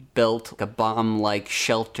he built a bomb-like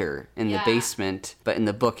shelter in the basement, but in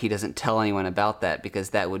the book he doesn't tell anyone about that,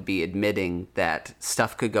 because that would be admitting that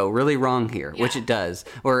stuff could go really wrong here, which it does.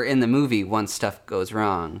 Or in the movie, once stuff goes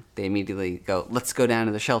wrong, they immediately go, let's go down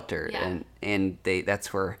to the shelter. And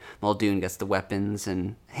that's where Muldoon gets the weapons,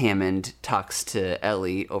 and Hammond talks to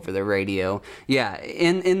Ellie over the radio. Yeah,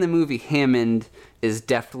 in the movie, Hammond is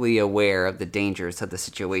definitely aware of the dangers of the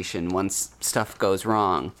situation once stuff goes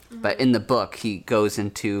wrong. Mm-hmm. But in the book, he goes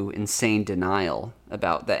into insane denial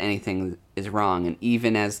about that anything is wrong. And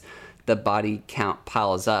even as the body count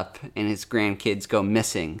piles up and his grandkids go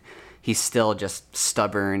missing, he's still just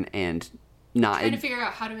stubborn and not trying to figure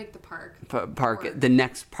out how to make the the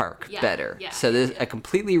next park better. So this I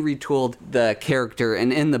completely retooled the character,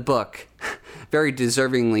 and in the book, very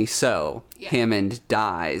deservingly so, Hammond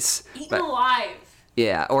dies. Eaten alive.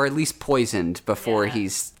 Yeah, or at least poisoned before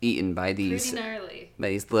he's eaten by these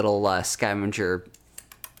little scavenger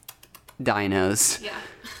dinos. Yeah,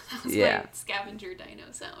 that was my scavenger dino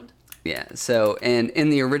sound. Yeah, so, and in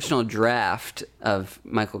the original draft of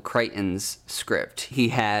Michael Crichton's script, he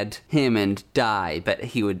had Hammond die, but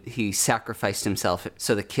he sacrificed himself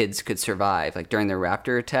so the kids could survive, like during the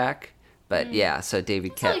raptor attack. But so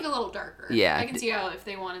David It's like a little darker. Yeah. I can see how if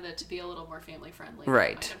they wanted it to be a little more family friendly,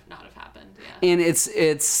 right, that might not have happened. Yeah. And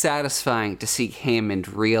it's satisfying to see Hammond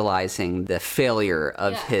realizing the failure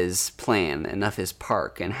of his plan and of his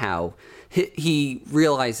park, and how he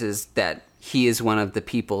realizes that he is one of the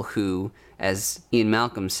people who, as Ian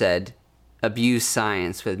Malcolm said, abuse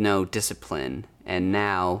science with no discipline, and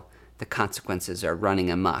now the consequences are running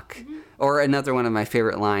amok. Mm-hmm. Or another one of my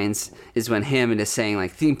favorite lines is when Hammond is saying,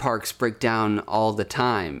 like, theme parks break down all the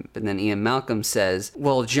time. But then Ian Malcolm says,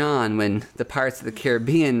 well, John, when the Pirates of the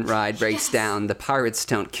Caribbean ride breaks down, the pirates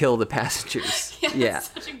don't kill the passengers. Such a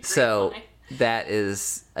great line. That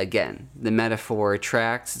is, again, the metaphor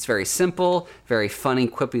tracks. It's very simple, very funny,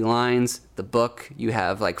 quippy lines. The book, you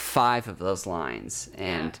have like 5 of those lines,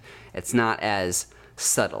 and it's not as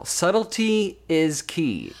subtle. Subtlety is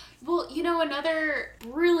key. Well, you know, another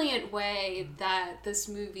brilliant way that this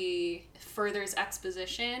movie furthers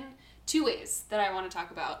exposition, 2 ways that I want to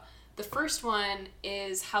talk about. The first one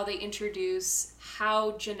is how they introduce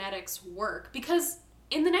how genetics work, because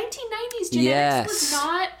in the 1990s, genetics was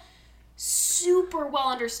not super well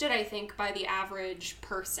understood, I think, by the average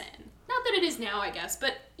person. Not that it is now, I guess,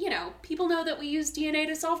 but, you know, people know that we use DNA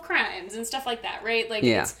to solve crimes and stuff like that, right? Like,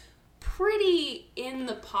 it's pretty in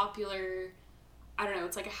the popular, I don't know,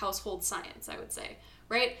 it's like a household science, I would say,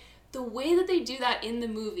 right? The way that they do that in the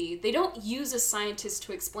movie, they don't use a scientist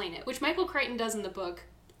to explain it, which Michael Crichton does in the book,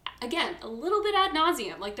 again, a little bit ad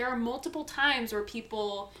nauseum. Like, there are multiple times where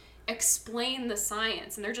people explain the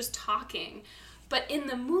science, and they're just talking. But in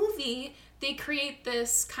the movie, they create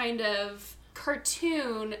this kind of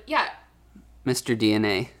cartoon, Mr.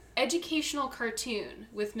 DNA. Educational cartoon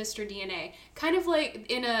with Mr. DNA. Kind of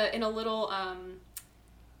like in a little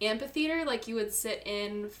amphitheater like you would sit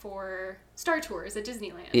in for Star Tours at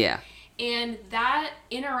Disneyland. Yeah. And that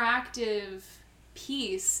interactive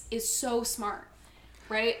piece is so smart.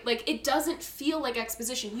 Right? Like, it doesn't feel like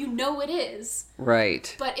exposition. You know it is.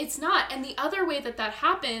 Right. But it's not. And the other way that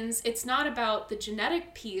happens, it's not about the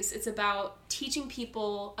genetic piece. It's about teaching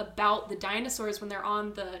people about the dinosaurs when they're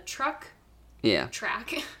on the track, I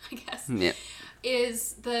guess. Yeah.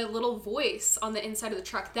 Is the little voice on the inside of the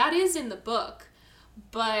truck. That is in the book.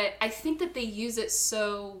 But I think that they use it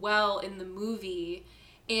so well in the movie.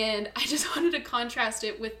 And I just wanted to contrast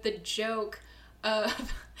it with the joke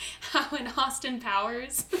of how in Austin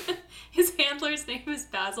Powers, his handler's name is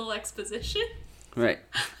Basil Exposition. Right.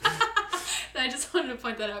 I just wanted to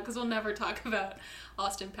point that out because we'll never talk about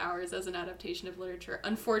Austin Powers as an adaptation of literature,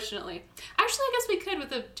 unfortunately. Actually, I guess we could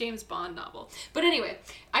with a James Bond novel. But anyway,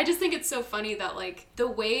 I just think it's so funny that, like, the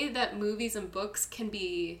way that movies and books can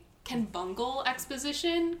bungle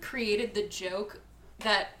exposition created the joke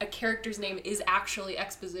that a character's name is actually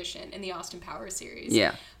exposition in the Austin Powers series.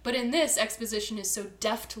 Yeah. But in this, exposition is so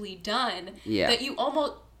deftly done that you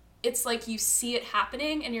almost, it's like you see it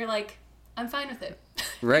happening and you're like, I'm fine with it.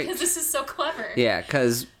 Right. Because this is so clever. Yeah,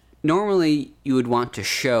 because normally you would want to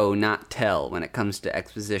show, not tell, when it comes to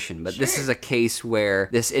exposition. But this is a case where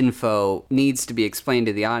this info needs to be explained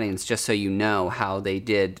to the audience just so you know how they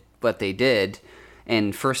did what they did.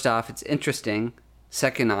 And first off, it's interesting.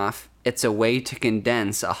 Second off, it's a way to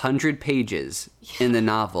condense 100 pages in the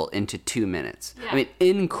novel into 2 minutes. Yeah. I mean,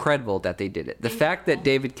 incredible that they did it. The fact that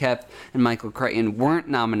David Koepp and Michael Crichton weren't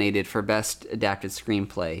nominated for Best Adapted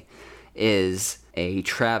Screenplay is a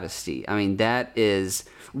travesty. I mean,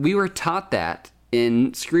 we were taught that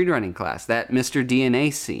in screenwriting class, that Mr.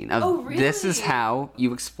 DNA scene. Really? This is how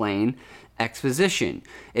you explain exposition.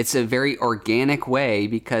 It's a very organic way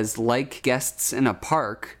because, like guests in a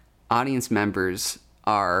park, audience members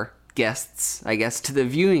are guests, I guess, to the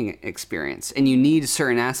viewing experience, and you need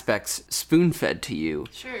certain aspects spoon-fed to you.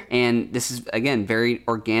 Sure. And this is, again, very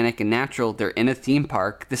organic and natural. They're in a theme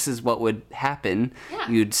park. This is what would happen. Yeah.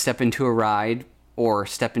 You'd step into a ride or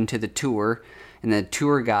step into the tour, and the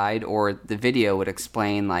tour guide or the video would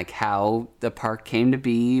explain, like, how the park came to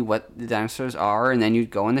be, what the dinosaurs are, and then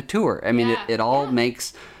you'd go on the tour. I mean, it all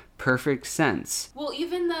makes perfect sense. Well,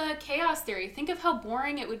 even the chaos theory. Think of how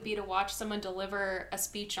boring it would be to watch someone deliver a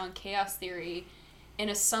speech on chaos theory in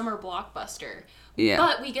a summer blockbuster. Yeah.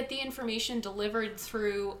 But we get the information delivered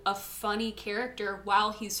through a funny character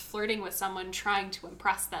while he's flirting with someone trying to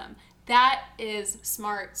impress them. That is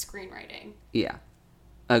smart screenwriting. Yeah.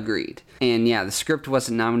 Agreed. And yeah, the script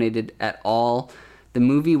wasn't nominated at all. The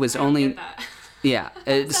movie was only... Get that. Yeah,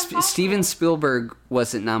 Steven Spielberg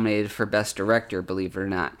wasn't nominated for Best Director, believe it or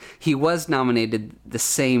not. He was nominated the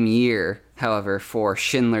same year, however, for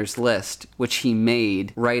Schindler's List, which he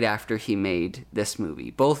made right after he made this movie.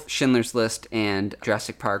 Both Schindler's List and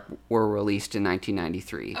Jurassic Park were released in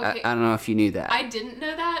 1993. Okay. I don't know if you knew that. I didn't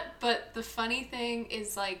know that, but the funny thing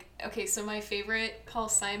is, like, okay, so my favorite Paul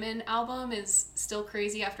Simon album is Still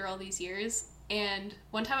Crazy After All These Years, and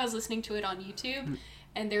one time I was listening to it on YouTube,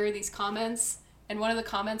 and there were these comments, and one of the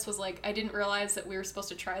comments was like, I didn't realize that we were supposed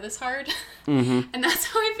to try this hard. Mm-hmm. And that's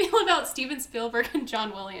how I feel about Steven Spielberg and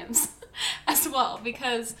John Williams as well.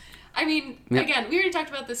 Because, I mean, again, we already talked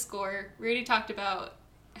about the score. We already talked about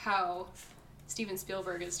how Steven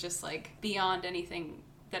Spielberg is just, like, beyond anything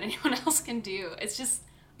that anyone else can do. It's just,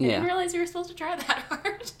 I didn't realize you were supposed to try that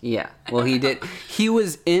hard. Yeah, well, he did. He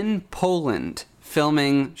was in Poland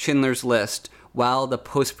filming Schindler's List while the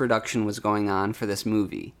post-production was going on for this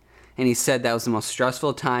movie. And he said that was the most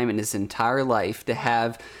stressful time in his entire life to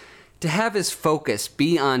have his focus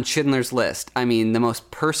be on Schindler's List. I mean, the most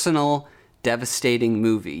personal, devastating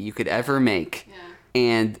movie you could ever make. Yeah.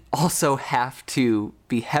 And also have to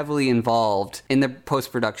be heavily involved in the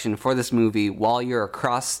post-production for this movie while you're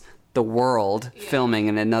across the world filming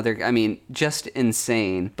in another... I mean, just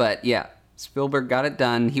insane. But yeah, Spielberg got it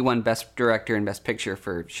done. He won Best Director and Best Picture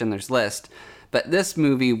for Schindler's List. But this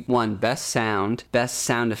movie won Best Sound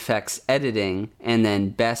Effects Editing, and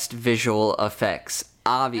then Best Visual Effects.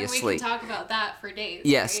 Obviously. And we can talk about that for days.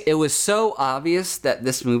 Yes, right? It was so obvious that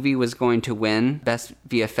this movie was going to win Best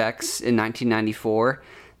VFX in 1994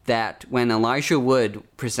 that when Elijah Wood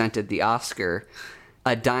presented the Oscar,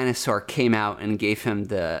 a dinosaur came out and gave him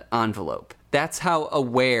the envelope. That's how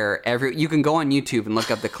aware you can go on YouTube and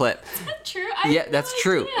look up the clip. Is that true? Yeah, that's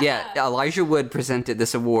true. Yeah, Elijah Wood presented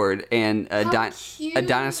this award, and a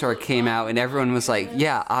dinosaur came out, and everyone was like,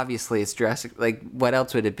 "Yeah, obviously it's Jurassic. Like, what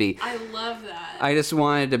else would it be?" I love that. I just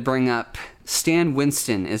wanted to bring up Stan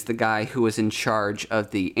Winston is the guy who was in charge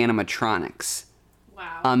of the animatronics.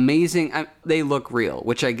 Wow. Amazing. They look real,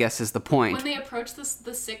 which I guess is the point. When they approach the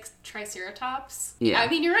 6 Triceratops, yeah. I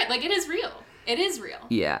mean, you're right. Like, it is real. It is real.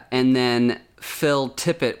 Yeah, and then Phil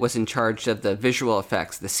Tippett was in charge of the visual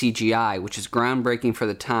effects, the CGI, which is groundbreaking for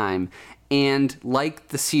the time, and like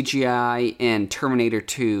the CGI in Terminator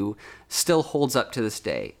 2, still holds up to this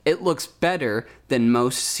day. It looks better than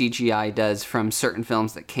most CGI does from certain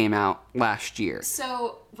films that came out last year.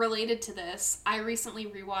 So, related to this, I recently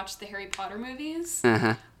rewatched the Harry Potter movies.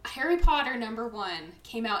 Uh-huh. Harry Potter #1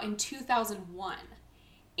 came out in 2001,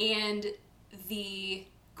 and the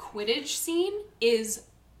Quidditch scene is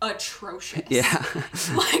atrocious. Yeah.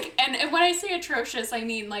 Like, and when I say atrocious, I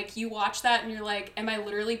mean, like, you watch that and you're like, am I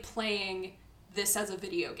literally playing this as a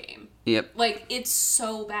video game? Yep. Like, it's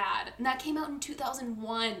so bad. And that came out in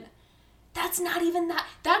 2001. That's not even that.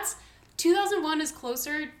 2001 is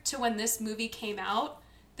closer to when this movie came out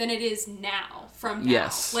than it is now, from now.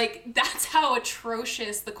 Yes. Like, that's how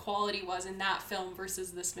atrocious the quality was in that film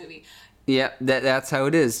versus this movie. Yeah, that's how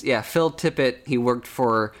it is. Yeah, Phil Tippett, he worked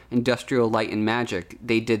for Industrial Light and Magic.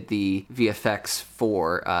 They did the VFX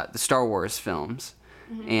for the Star Wars films,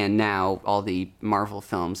 and now all the Marvel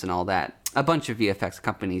films and all that. A bunch of VFX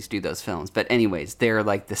companies do those films. But anyways, they're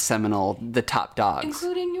like the top dogs.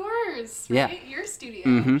 Including yours, right? Yeah. Your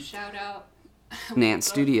studio. Shout out. Nant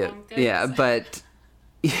Studio. Yeah, but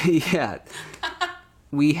yeah.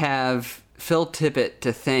 We have Phil Tippett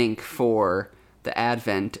to thank for the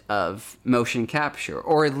advent of motion capture,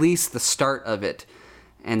 or at least the start of it.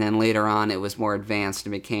 And then later on it was more advanced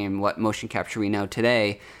and became what motion capture we know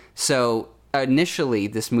today. So initially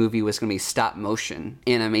this movie was going to be stop motion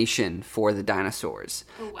animation for the dinosaurs.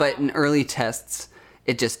 Oh, wow. But in early tests,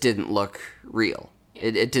 it just didn't look real. Yeah.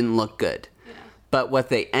 It didn't look good. Yeah. But what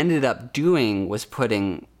they ended up doing was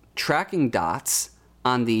putting tracking dots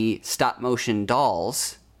on the stop motion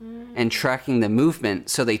dolls and tracking the movement.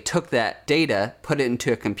 So they took that data, put it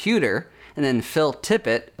into a computer, and then Phil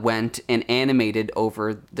Tippett went and animated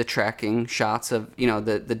over the tracking shots of,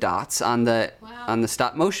 the dots on the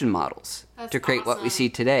stop motion models. That's to create what we see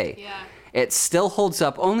today. Yeah. It still holds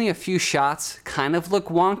up. Only a few shots kind of look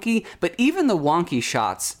wonky, but even the wonky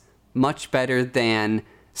shots much better than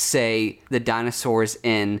say, the dinosaurs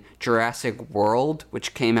in Jurassic World,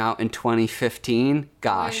 which came out in 2015.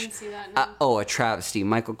 Gosh. I didn't see that, no. A travesty.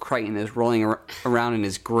 Michael Crichton is rolling around in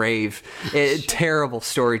his grave. Terrible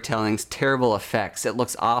storytelling, terrible effects. It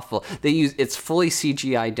looks awful. It's fully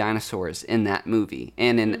CGI dinosaurs in that movie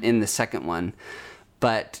and in the second one.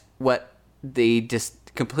 But what they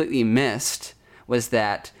just completely missed was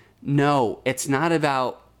that, no, it's not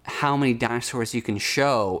about how many dinosaurs you can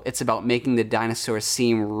show. It's about making the dinosaurs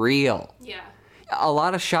seem real. Yeah. A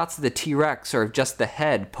lot of shots of the T-Rex are of just the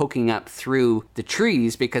head poking up through the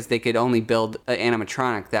trees because they could only build an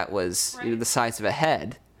animatronic that was the size of a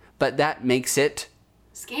head. But that makes it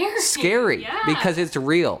scary Yeah. because it's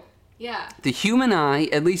real. Yeah. The human eye,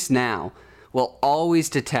 at least now, will always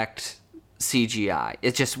detect CGI.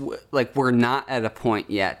 It's just like we're not at a point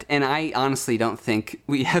yet. And I honestly don't think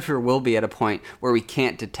we ever will be at a point where we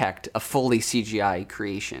can't detect a fully CGI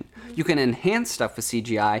creation. Mm-hmm. You can enhance stuff with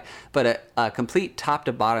CGI, but a complete top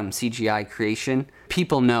to bottom CGI creation,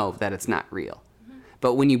 people know that it's not real. Mm-hmm.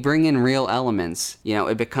 But when you bring in real elements,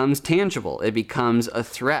 it becomes tangible. It becomes a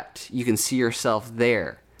threat. You can see yourself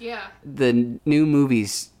there. Yeah. The new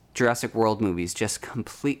movies, Jurassic World movies, just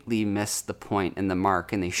completely miss the point and the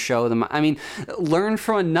mark, and they show them. I mean, learn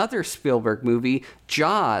from another Spielberg movie,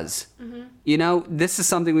 Jaws. Mm-hmm. This is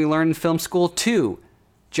something we learned in film school too.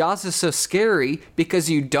 Jaws is so scary because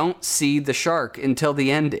you don't see the shark until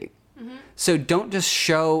the ending. Mm-hmm. So don't just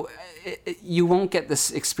show. You won't get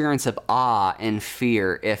this experience of awe and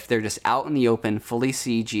fear if they're just out in the open, fully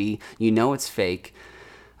CG. You know it's fake.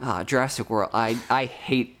 Jurassic World, I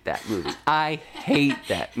hate that movie. I hate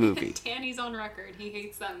that movie. Danny's on record. He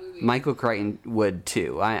hates that movie. Michael Crichton would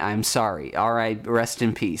too. I'm sorry. All right, rest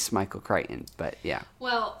in peace, Michael Crichton. But yeah.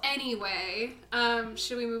 Well, anyway,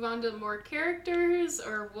 should we move on to more characters,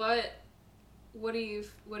 or what? What do you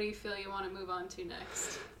feel you want to move on to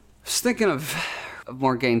next? I was thinking of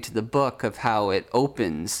more getting to the book of how it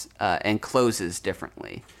opens and closes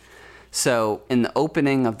differently. So in the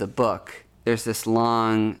opening of the book, there's this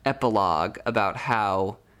long epilogue about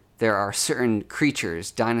how there are certain creatures,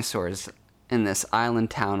 dinosaurs, in this island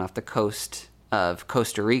town off the coast of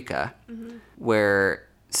Costa Rica, where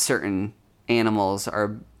certain animals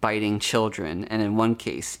are biting children, and in one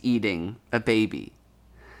case, eating a baby.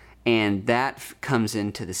 And that comes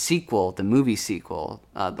into the sequel, the movie sequel,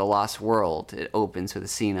 The Lost World. It opens with a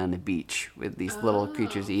scene on the beach with these little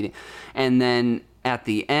creatures eating. And then at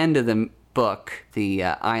the end of the book, the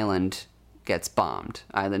island gets bombed.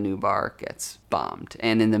 Isla Nublar gets bombed,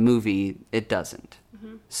 and in the movie it doesn't.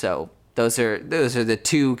 Mm-hmm. So those are the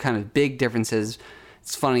two kind of big differences.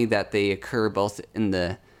 It's funny that they occur both in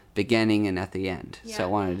the beginning and at the end. Yeah. So I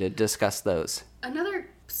wanted to discuss those. Another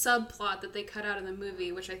subplot that they cut out of the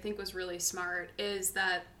movie, which I think was really smart, is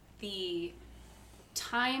that the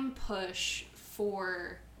time push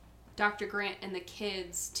for Dr. Grant and the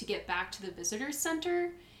kids to get back to the visitor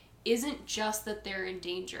center isn't just that they're in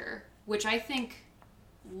danger, which I think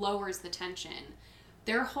lowers the tension.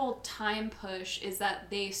 Their whole time push is that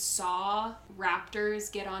they saw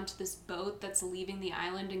raptors get onto this boat that's leaving the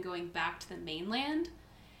island and going back to the mainland.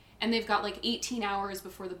 And they've got like 18 hours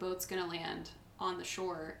before the boat's going to land on the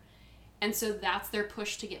shore. And so that's their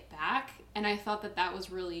push to get back. And I thought that was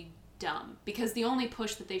really dumb, because the only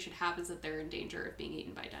push that they should have is that they're in danger of being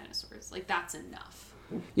eaten by dinosaurs. Like, that's enough.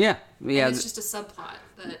 Yeah. And it's just a subplot.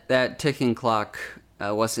 That ticking clock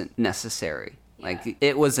wasn't necessary. Yeah. Like,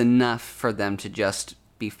 it was enough for them to just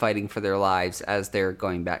be fighting for their lives as they're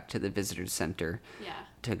going back to the visitor center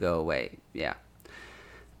to go away. Yeah.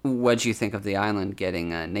 What'd you think of the island getting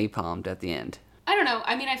napalmed at the end? I don't know.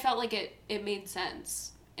 I mean, I felt like it made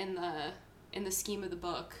sense in the scheme of the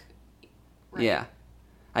book. Right? Yeah.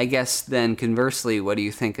 I guess then conversely, what do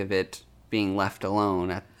you think of it being left alone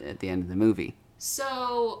at the end of the movie?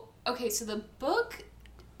 So the book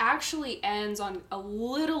actually ends on a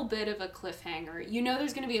little bit of a cliffhanger. You know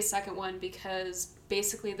there's going to be a second one, because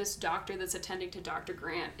basically this doctor that's attending to Dr.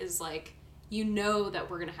 Grant is like, you know that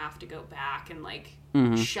we're going to have to go back and like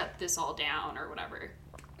shut this all down or whatever.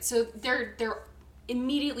 So they're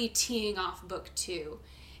immediately teeing off book 2.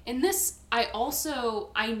 In this,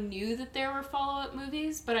 I knew that there were follow-up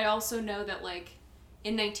movies, but I also know that like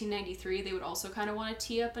in 1993 they would also kind of want to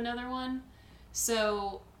tee up another one.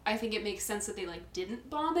 So I think it makes sense that they like didn't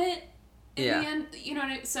bomb it in the end. You know what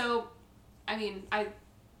I mean? So I mean, I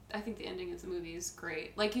think the ending of the movie is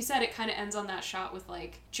great. Like you said, it kind of ends on that shot with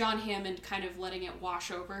like John Hammond kind of letting it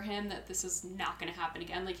wash over him that this is not going to happen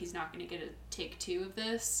again. Like, he's not going to get a take 2 of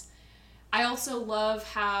this. I also love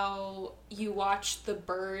how you watch the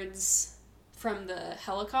birds from the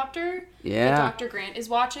helicopter that Dr. Grant is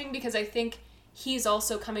watching, because I think he's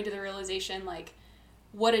also coming to the realization, like,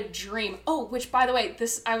 what a dream. Oh, which, by the way,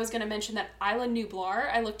 I was going to mention that Isla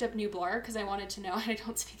Nublar. I looked up Nublar because I wanted to know. I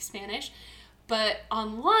don't speak Spanish. But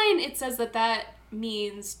online, it says that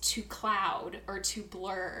means to cloud or to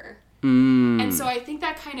blur. And so I think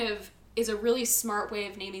that kind of is a really smart way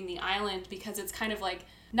of naming the island, because it's kind of like,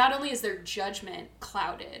 not only is their judgment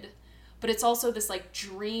clouded, but it's also this, like,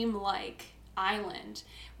 dream-like island,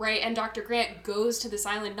 right? And Dr. Grant goes to this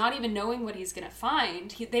island not even knowing what he's going to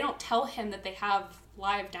find. They don't tell him that they have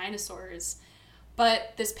live dinosaurs,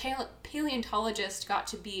 but this paleontologist got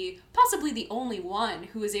to be possibly the only one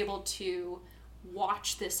who was able to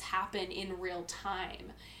watch this happen in real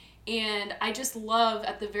time. And I just love,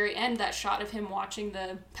 at the very end, that shot of him watching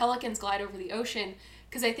the pelicans glide over the ocean,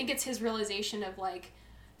 because I think it's his realization of, like,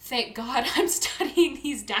 thank God I'm studying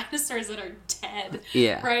these dinosaurs that are dead.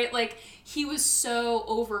 Yeah. Right? Like, he was so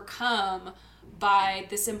overcome by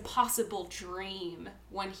this impossible dream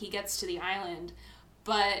when he gets to the island.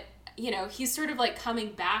 But, you know, he's sort of, like,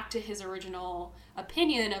 coming back to his original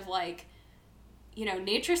opinion of, like, you know,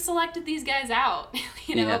 nature selected these guys out.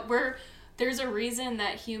 You know, there's a reason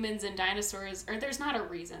that humans and dinosaurs, or there's not a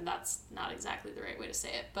reason, that's not exactly the right way to say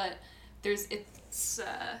it, but it's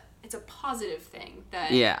a positive thing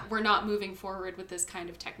that we're not moving forward with this kind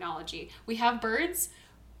of technology. We have birds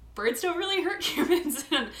don't really hurt humans,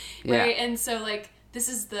 right? And so, like, this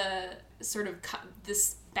is the sort of,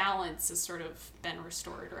 this balance has sort of been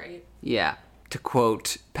restored, right? Yeah. To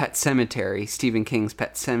quote Pet Sematary, Stephen King's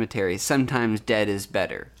Pet Sematary, sometimes dead is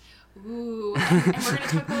better. Ooh, and we're going to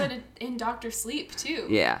talk about it in Dr. Sleep, too.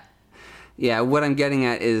 Yeah, what I'm getting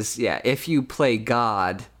at is, if you play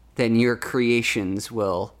God, then your creations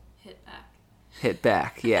will hit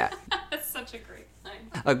back, yeah. That's such a great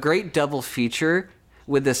line. A great double feature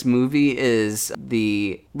with this movie is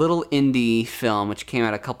the little indie film which came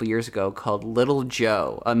out a couple years ago called Little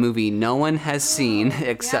Joe, a movie no one has seen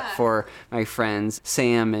except for my friends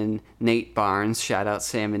Sam and Nate Barnes. Shout out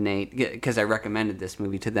Sam and Nate, because I recommended this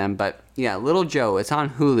movie to them. But yeah, Little Joe, it's on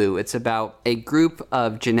Hulu. It's about a group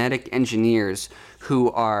of genetic engineers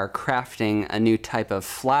who are crafting a new type of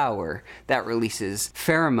flower that releases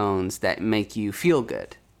pheromones that make you feel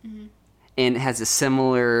good. Mm-hmm. And it has a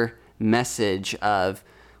similar message of,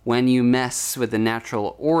 when you mess with the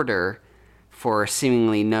natural order for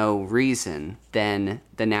seemingly no reason, then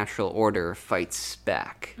the natural order fights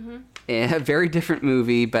back. Mm-hmm. A very different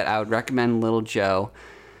movie, but I would recommend Little Joe.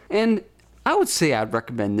 And I would say I'd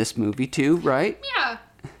recommend this movie too, right? Yeah.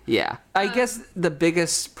 Yeah. I guess the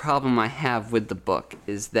biggest problem I have with the book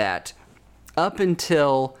is that up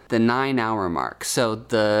until the 9-hour mark, so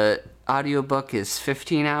the audiobook is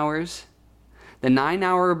 15 hours, the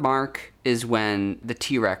 9-hour mark is when the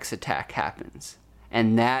T-Rex attack happens.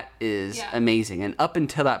 And that is amazing. And up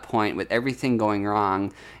until that point, with everything going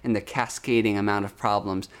wrong and the cascading amount of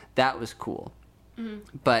problems, that was cool.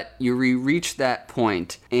 Mm-hmm. But you reach that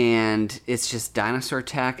point, and it's just dinosaur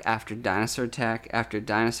attack after dinosaur attack after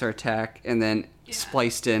dinosaur attack, and then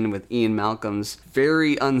spliced in with Ian Malcolm's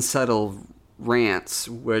very unsettled rants,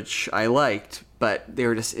 which I liked, but they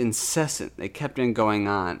were just incessant. They kept on going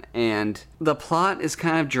on. And the plot is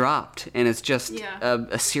kind of dropped, and it's just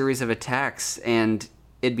a series of attacks, and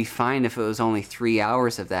it'd be fine if it was only 3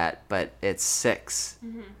 hours of that, but it's 6.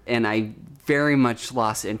 Mm-hmm. And I very much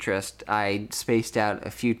lost interest. I spaced out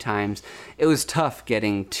a few times. It was tough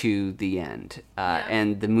getting to the end.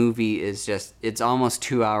 And the movie is just, it's almost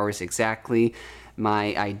 2 hours exactly,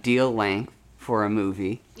 my ideal length for a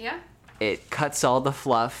movie. Yeah. It cuts all the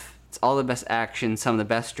fluff. It's all the best action, some of the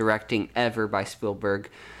best directing ever by Spielberg.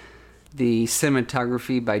 The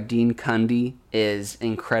cinematography by Dean Cundey is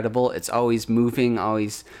incredible. It's always moving,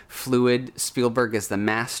 always fluid. Spielberg is the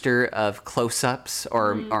master of close-ups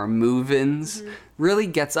or move-ins. Mm-hmm. Really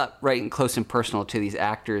gets up right and close and personal to these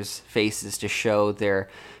actors' faces to show their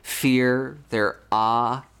fear, their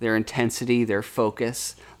awe, their intensity, their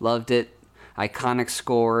focus. Loved it. Iconic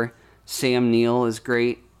score. Sam Neill is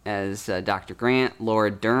great as Dr. Grant.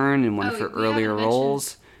 Laura Dern in one of her earlier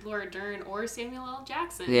roles. Laura Dern or Samuel L.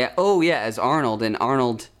 Jackson. Yeah. Oh, yeah, as Arnold. And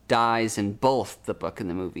Arnold dies in both the book and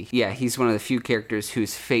the movie. Yeah, he's one of the few characters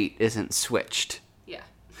whose fate isn't switched. Yeah.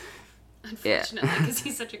 Unfortunately, because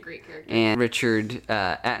he's such a great character. And Richard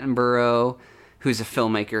Attenborough, who's a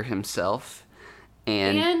filmmaker himself.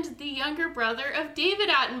 And the younger brother of David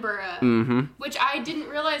Attenborough, which I didn't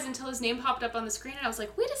realize until his name popped up on the screen, and I was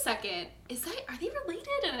like, "Wait a second, are they related?"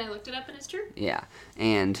 And I looked it up, and it's true. Yeah,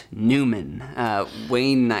 and Newman,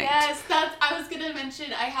 Wayne Knight. Yes, I was gonna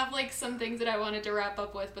mention. I have like some things that I wanted to wrap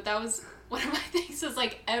up with, but that was one of my things. Was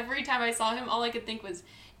like every time I saw him, all I could think was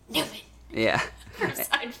Newman. Yeah. from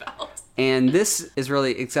Seinfeld. And this is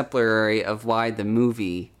really exemplary of why the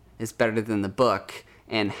movie is better than the book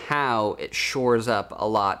and how it shores up a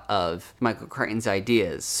lot of Michael Crichton's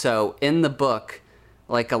ideas. So in the book,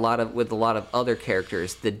 like with a lot of other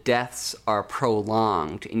characters, the deaths are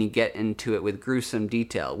prolonged and you get into it with gruesome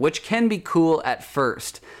detail, which can be cool at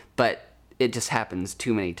first, but it just happens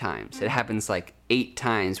too many times. It happens like 8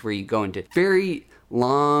 times where you go into very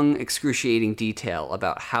long, excruciating detail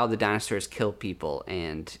about how the dinosaurs kill people,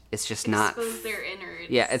 and it's just not... Expose their innards.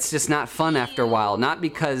 Yeah, it's just not fun after a while. Not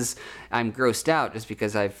because I'm grossed out, just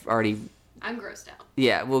because I'm grossed out.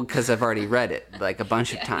 Yeah, well, because I've already read it like a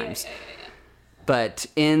bunch of times. Yeah. But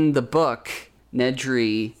in the book,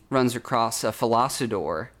 Nedry runs across a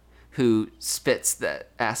Velociraptor who spits the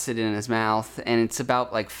acid in his mouth, and it's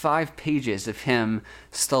about like 5 pages of him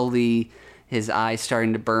slowly, his eyes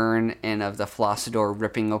starting to burn, and of the Velociraptor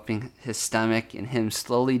ripping open his stomach and him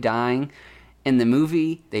slowly dying. In the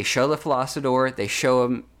movie, they show the Velociraptor, they show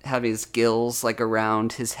him have his gills like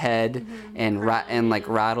around his head and like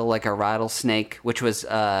rattle like a rattlesnake, which was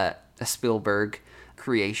a Spielberg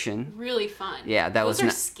creation. Really fun. Yeah, Those are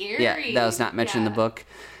scary. Yeah, that was not mentioned in the book.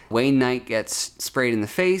 Wayne Knight gets sprayed in the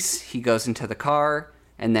face. He goes into the car,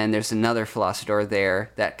 and then there's another Velociraptor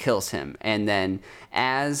there that kills him. And then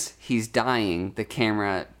as he's dying, the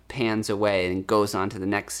camera pans away and goes on to the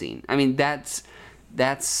next scene. I mean, that's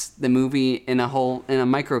the movie in a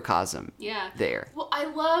microcosm. Yeah. There. Well, I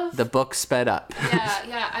love the book sped up.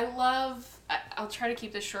 I'll try to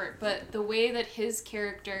keep this short, but the way that his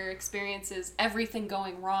character experiences everything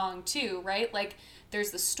going wrong too, right? Like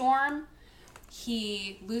there's the storm,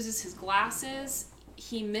 he loses his glasses,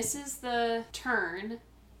 he misses the turn,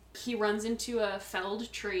 he runs into a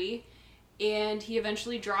felled tree, and he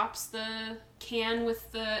eventually drops the can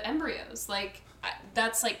with the embryos. Like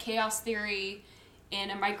that's like chaos theory in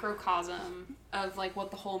a microcosm of like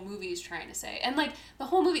what the whole movie is trying to say. And like the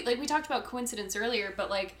whole movie, like we talked about coincidence earlier, but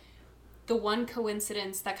like the one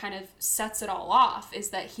coincidence that kind of sets it all off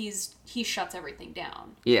is that he shuts everything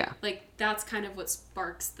down. Yeah. Like that's kind of what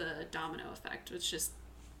sparks the domino effect. It's just,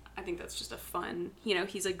 I think that's just a fun,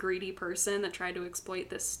 he's a greedy person that tried to exploit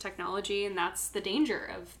this technology, and that's the danger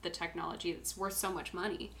of the technology. It's worth so much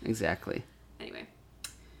money. Exactly. Anyway,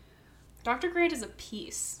 Dr. Grant is a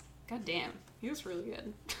piece. God damn, he was really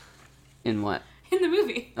good. In what? In the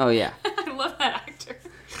movie. Oh yeah. I love that actor.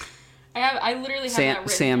 I literally have that written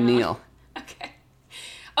Sam down. Neill. Okay.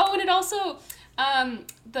 Oh, and it also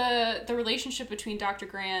the relationship between Dr.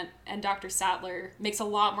 Grant and Dr. Sattler makes a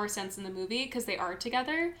lot more sense in the movie because they are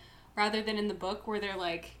together rather than in the book where they're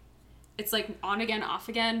like, it's like on again, off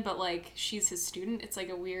again, but like she's his student. It's like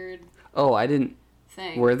a weird. Oh, I didn't.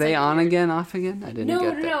 Thing. Were it's they like on weird. again, off again? I didn't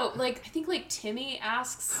get that. No. Like I think like Timmy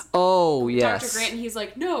asks. Oh yes. Dr. Grant, and he's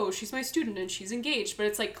like, no, she's my student and she's engaged, but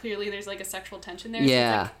it's like clearly there's like a sexual tension there.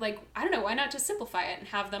 Yeah. So it's like I don't know, why not just simplify it and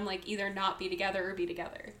have them like either not be together or be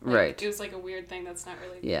together? Like, right. It was like a weird thing that's not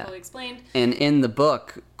really fully explained. And in the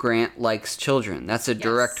book, Grant likes children. That's a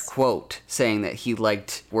direct quote saying that he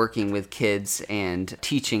liked working with kids and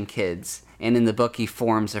teaching kids. And in the book, he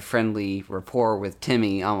forms a friendly rapport with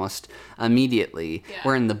Timmy almost immediately. Yeah.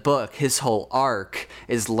 Where in the book, his whole arc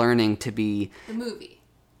is learning to be... The movie.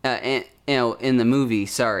 In the movie,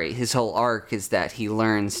 his whole arc is that he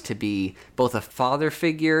learns to be both a father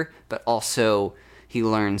figure, but also he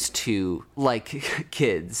learns to like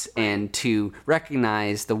kids and to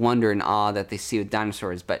recognize the wonder and awe that they see with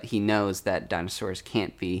dinosaurs, but he knows that dinosaurs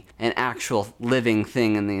can't be an actual living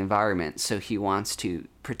thing in the environment, so he wants to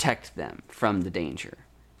protect them from the danger.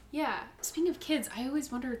 Yeah. Speaking of kids, I always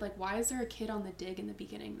wondered, like, why is there a kid on the dig in the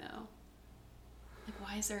beginning, though? Like,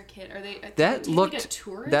 why is there a kid? Are they like a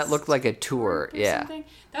tourist? That looked like a tour, yeah. Something?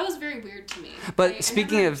 That was very weird to me. But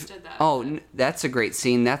speaking of, that's a great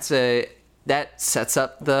scene. That sets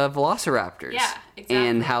up the Velociraptors. Yeah, exactly.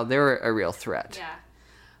 And how they're a real threat.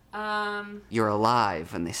 Yeah. You're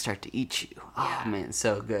alive when they start to eat you. Oh, man,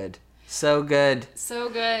 so good. So good. So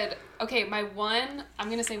good. Okay, I'm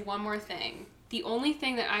going to say one more thing. The only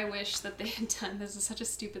thing that I wish that they had done, this is such a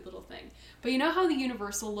stupid little thing, but you know how the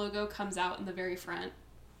Universal logo comes out in the very front,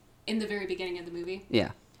 in the very beginning of the movie?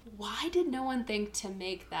 Yeah. Why did no one think to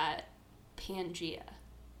make that Pangea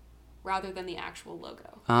rather than the actual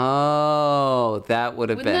logo? Oh, that would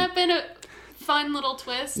have been... Wouldn't that have been a fun little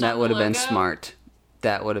twist? That would have been smart.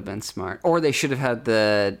 That would have been smart. Or they should have had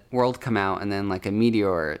the world come out and then like a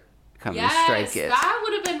meteor come and strike it. That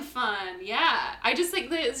would have been fun. Yeah. I just think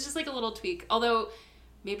that it's just like a little tweak. Although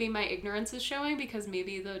maybe my ignorance is showing because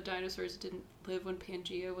maybe the dinosaurs didn't live when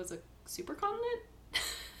Pangea was a supercontinent.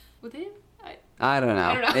 Would they? I don't know.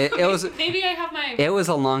 I don't know. It was. Maybe I have my It was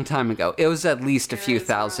a long time ago. It was at least a It few was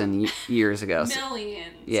thousand years ago.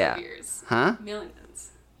 millions Yeah. of years. Huh? Millions.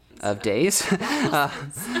 Of days?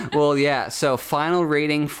 Well, yeah. So, final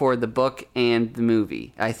rating for the book and the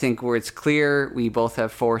movie. I think where it's clear, we both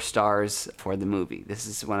have 4 stars for the movie. This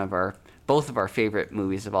is both of our favorite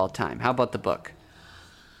movies of all time. How about the book?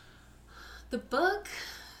 The book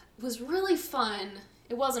was really fun.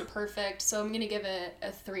 It wasn't perfect, so I'm going to give it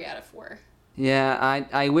a 3 out of 4. Yeah,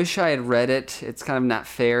 I wish I had read it. It's kind of not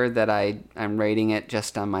fair that I'm rating it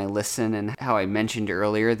just on my listen, and how I mentioned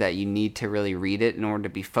earlier that you need to really read it in order to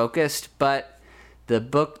be focused. But the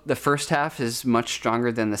book, the first half is much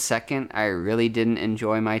stronger than the second. I really didn't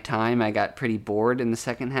enjoy my time. I got pretty bored in the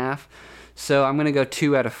second half. So I'm going to go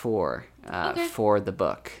 2 out of 4 Okay. for the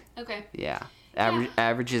book. Okay. Yeah. Yeah.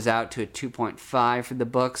 Averages out to a 2.5 for the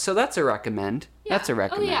book. So that's a recommend. Yeah. That's a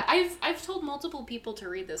recommend. Oh yeah, I've told multiple people to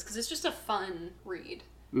read this because it's just a fun read.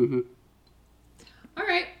 Mm-hmm. All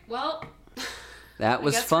right, well, That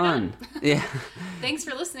was guess we're fun. done. Yeah. thanks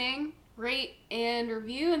for listening. Rate and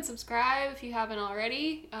review and subscribe if you haven't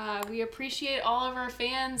already. We appreciate all of our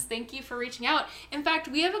fans. Thank you for reaching out. In fact,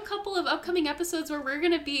 we have a couple of upcoming episodes where we're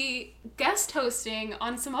going to be guest hosting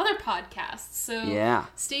on some other podcasts. So Yeah.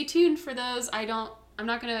 stay tuned for those. I'm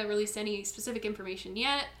not going to release any specific information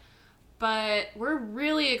yet, but we're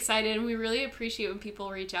really excited and we really appreciate when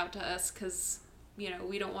people reach out to us because,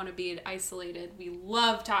 we don't want to be isolated. We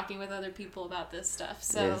love talking with other people about this stuff.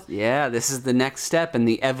 So Yeah, this is the next step in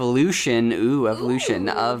the evolution Ooh.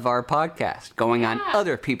 of our podcast, going on Yeah.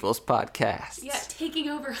 other people's podcasts. yeah, taking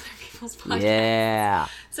over other people's podcasts. Yeah.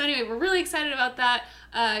 So anyway, we're really excited about that.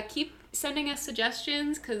 Keep sending us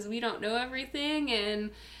suggestions because we don't know everything.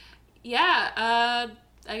 And yeah,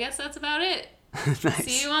 I guess that's about it. Nice.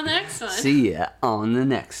 See you on the next one. See ya on the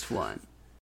next one.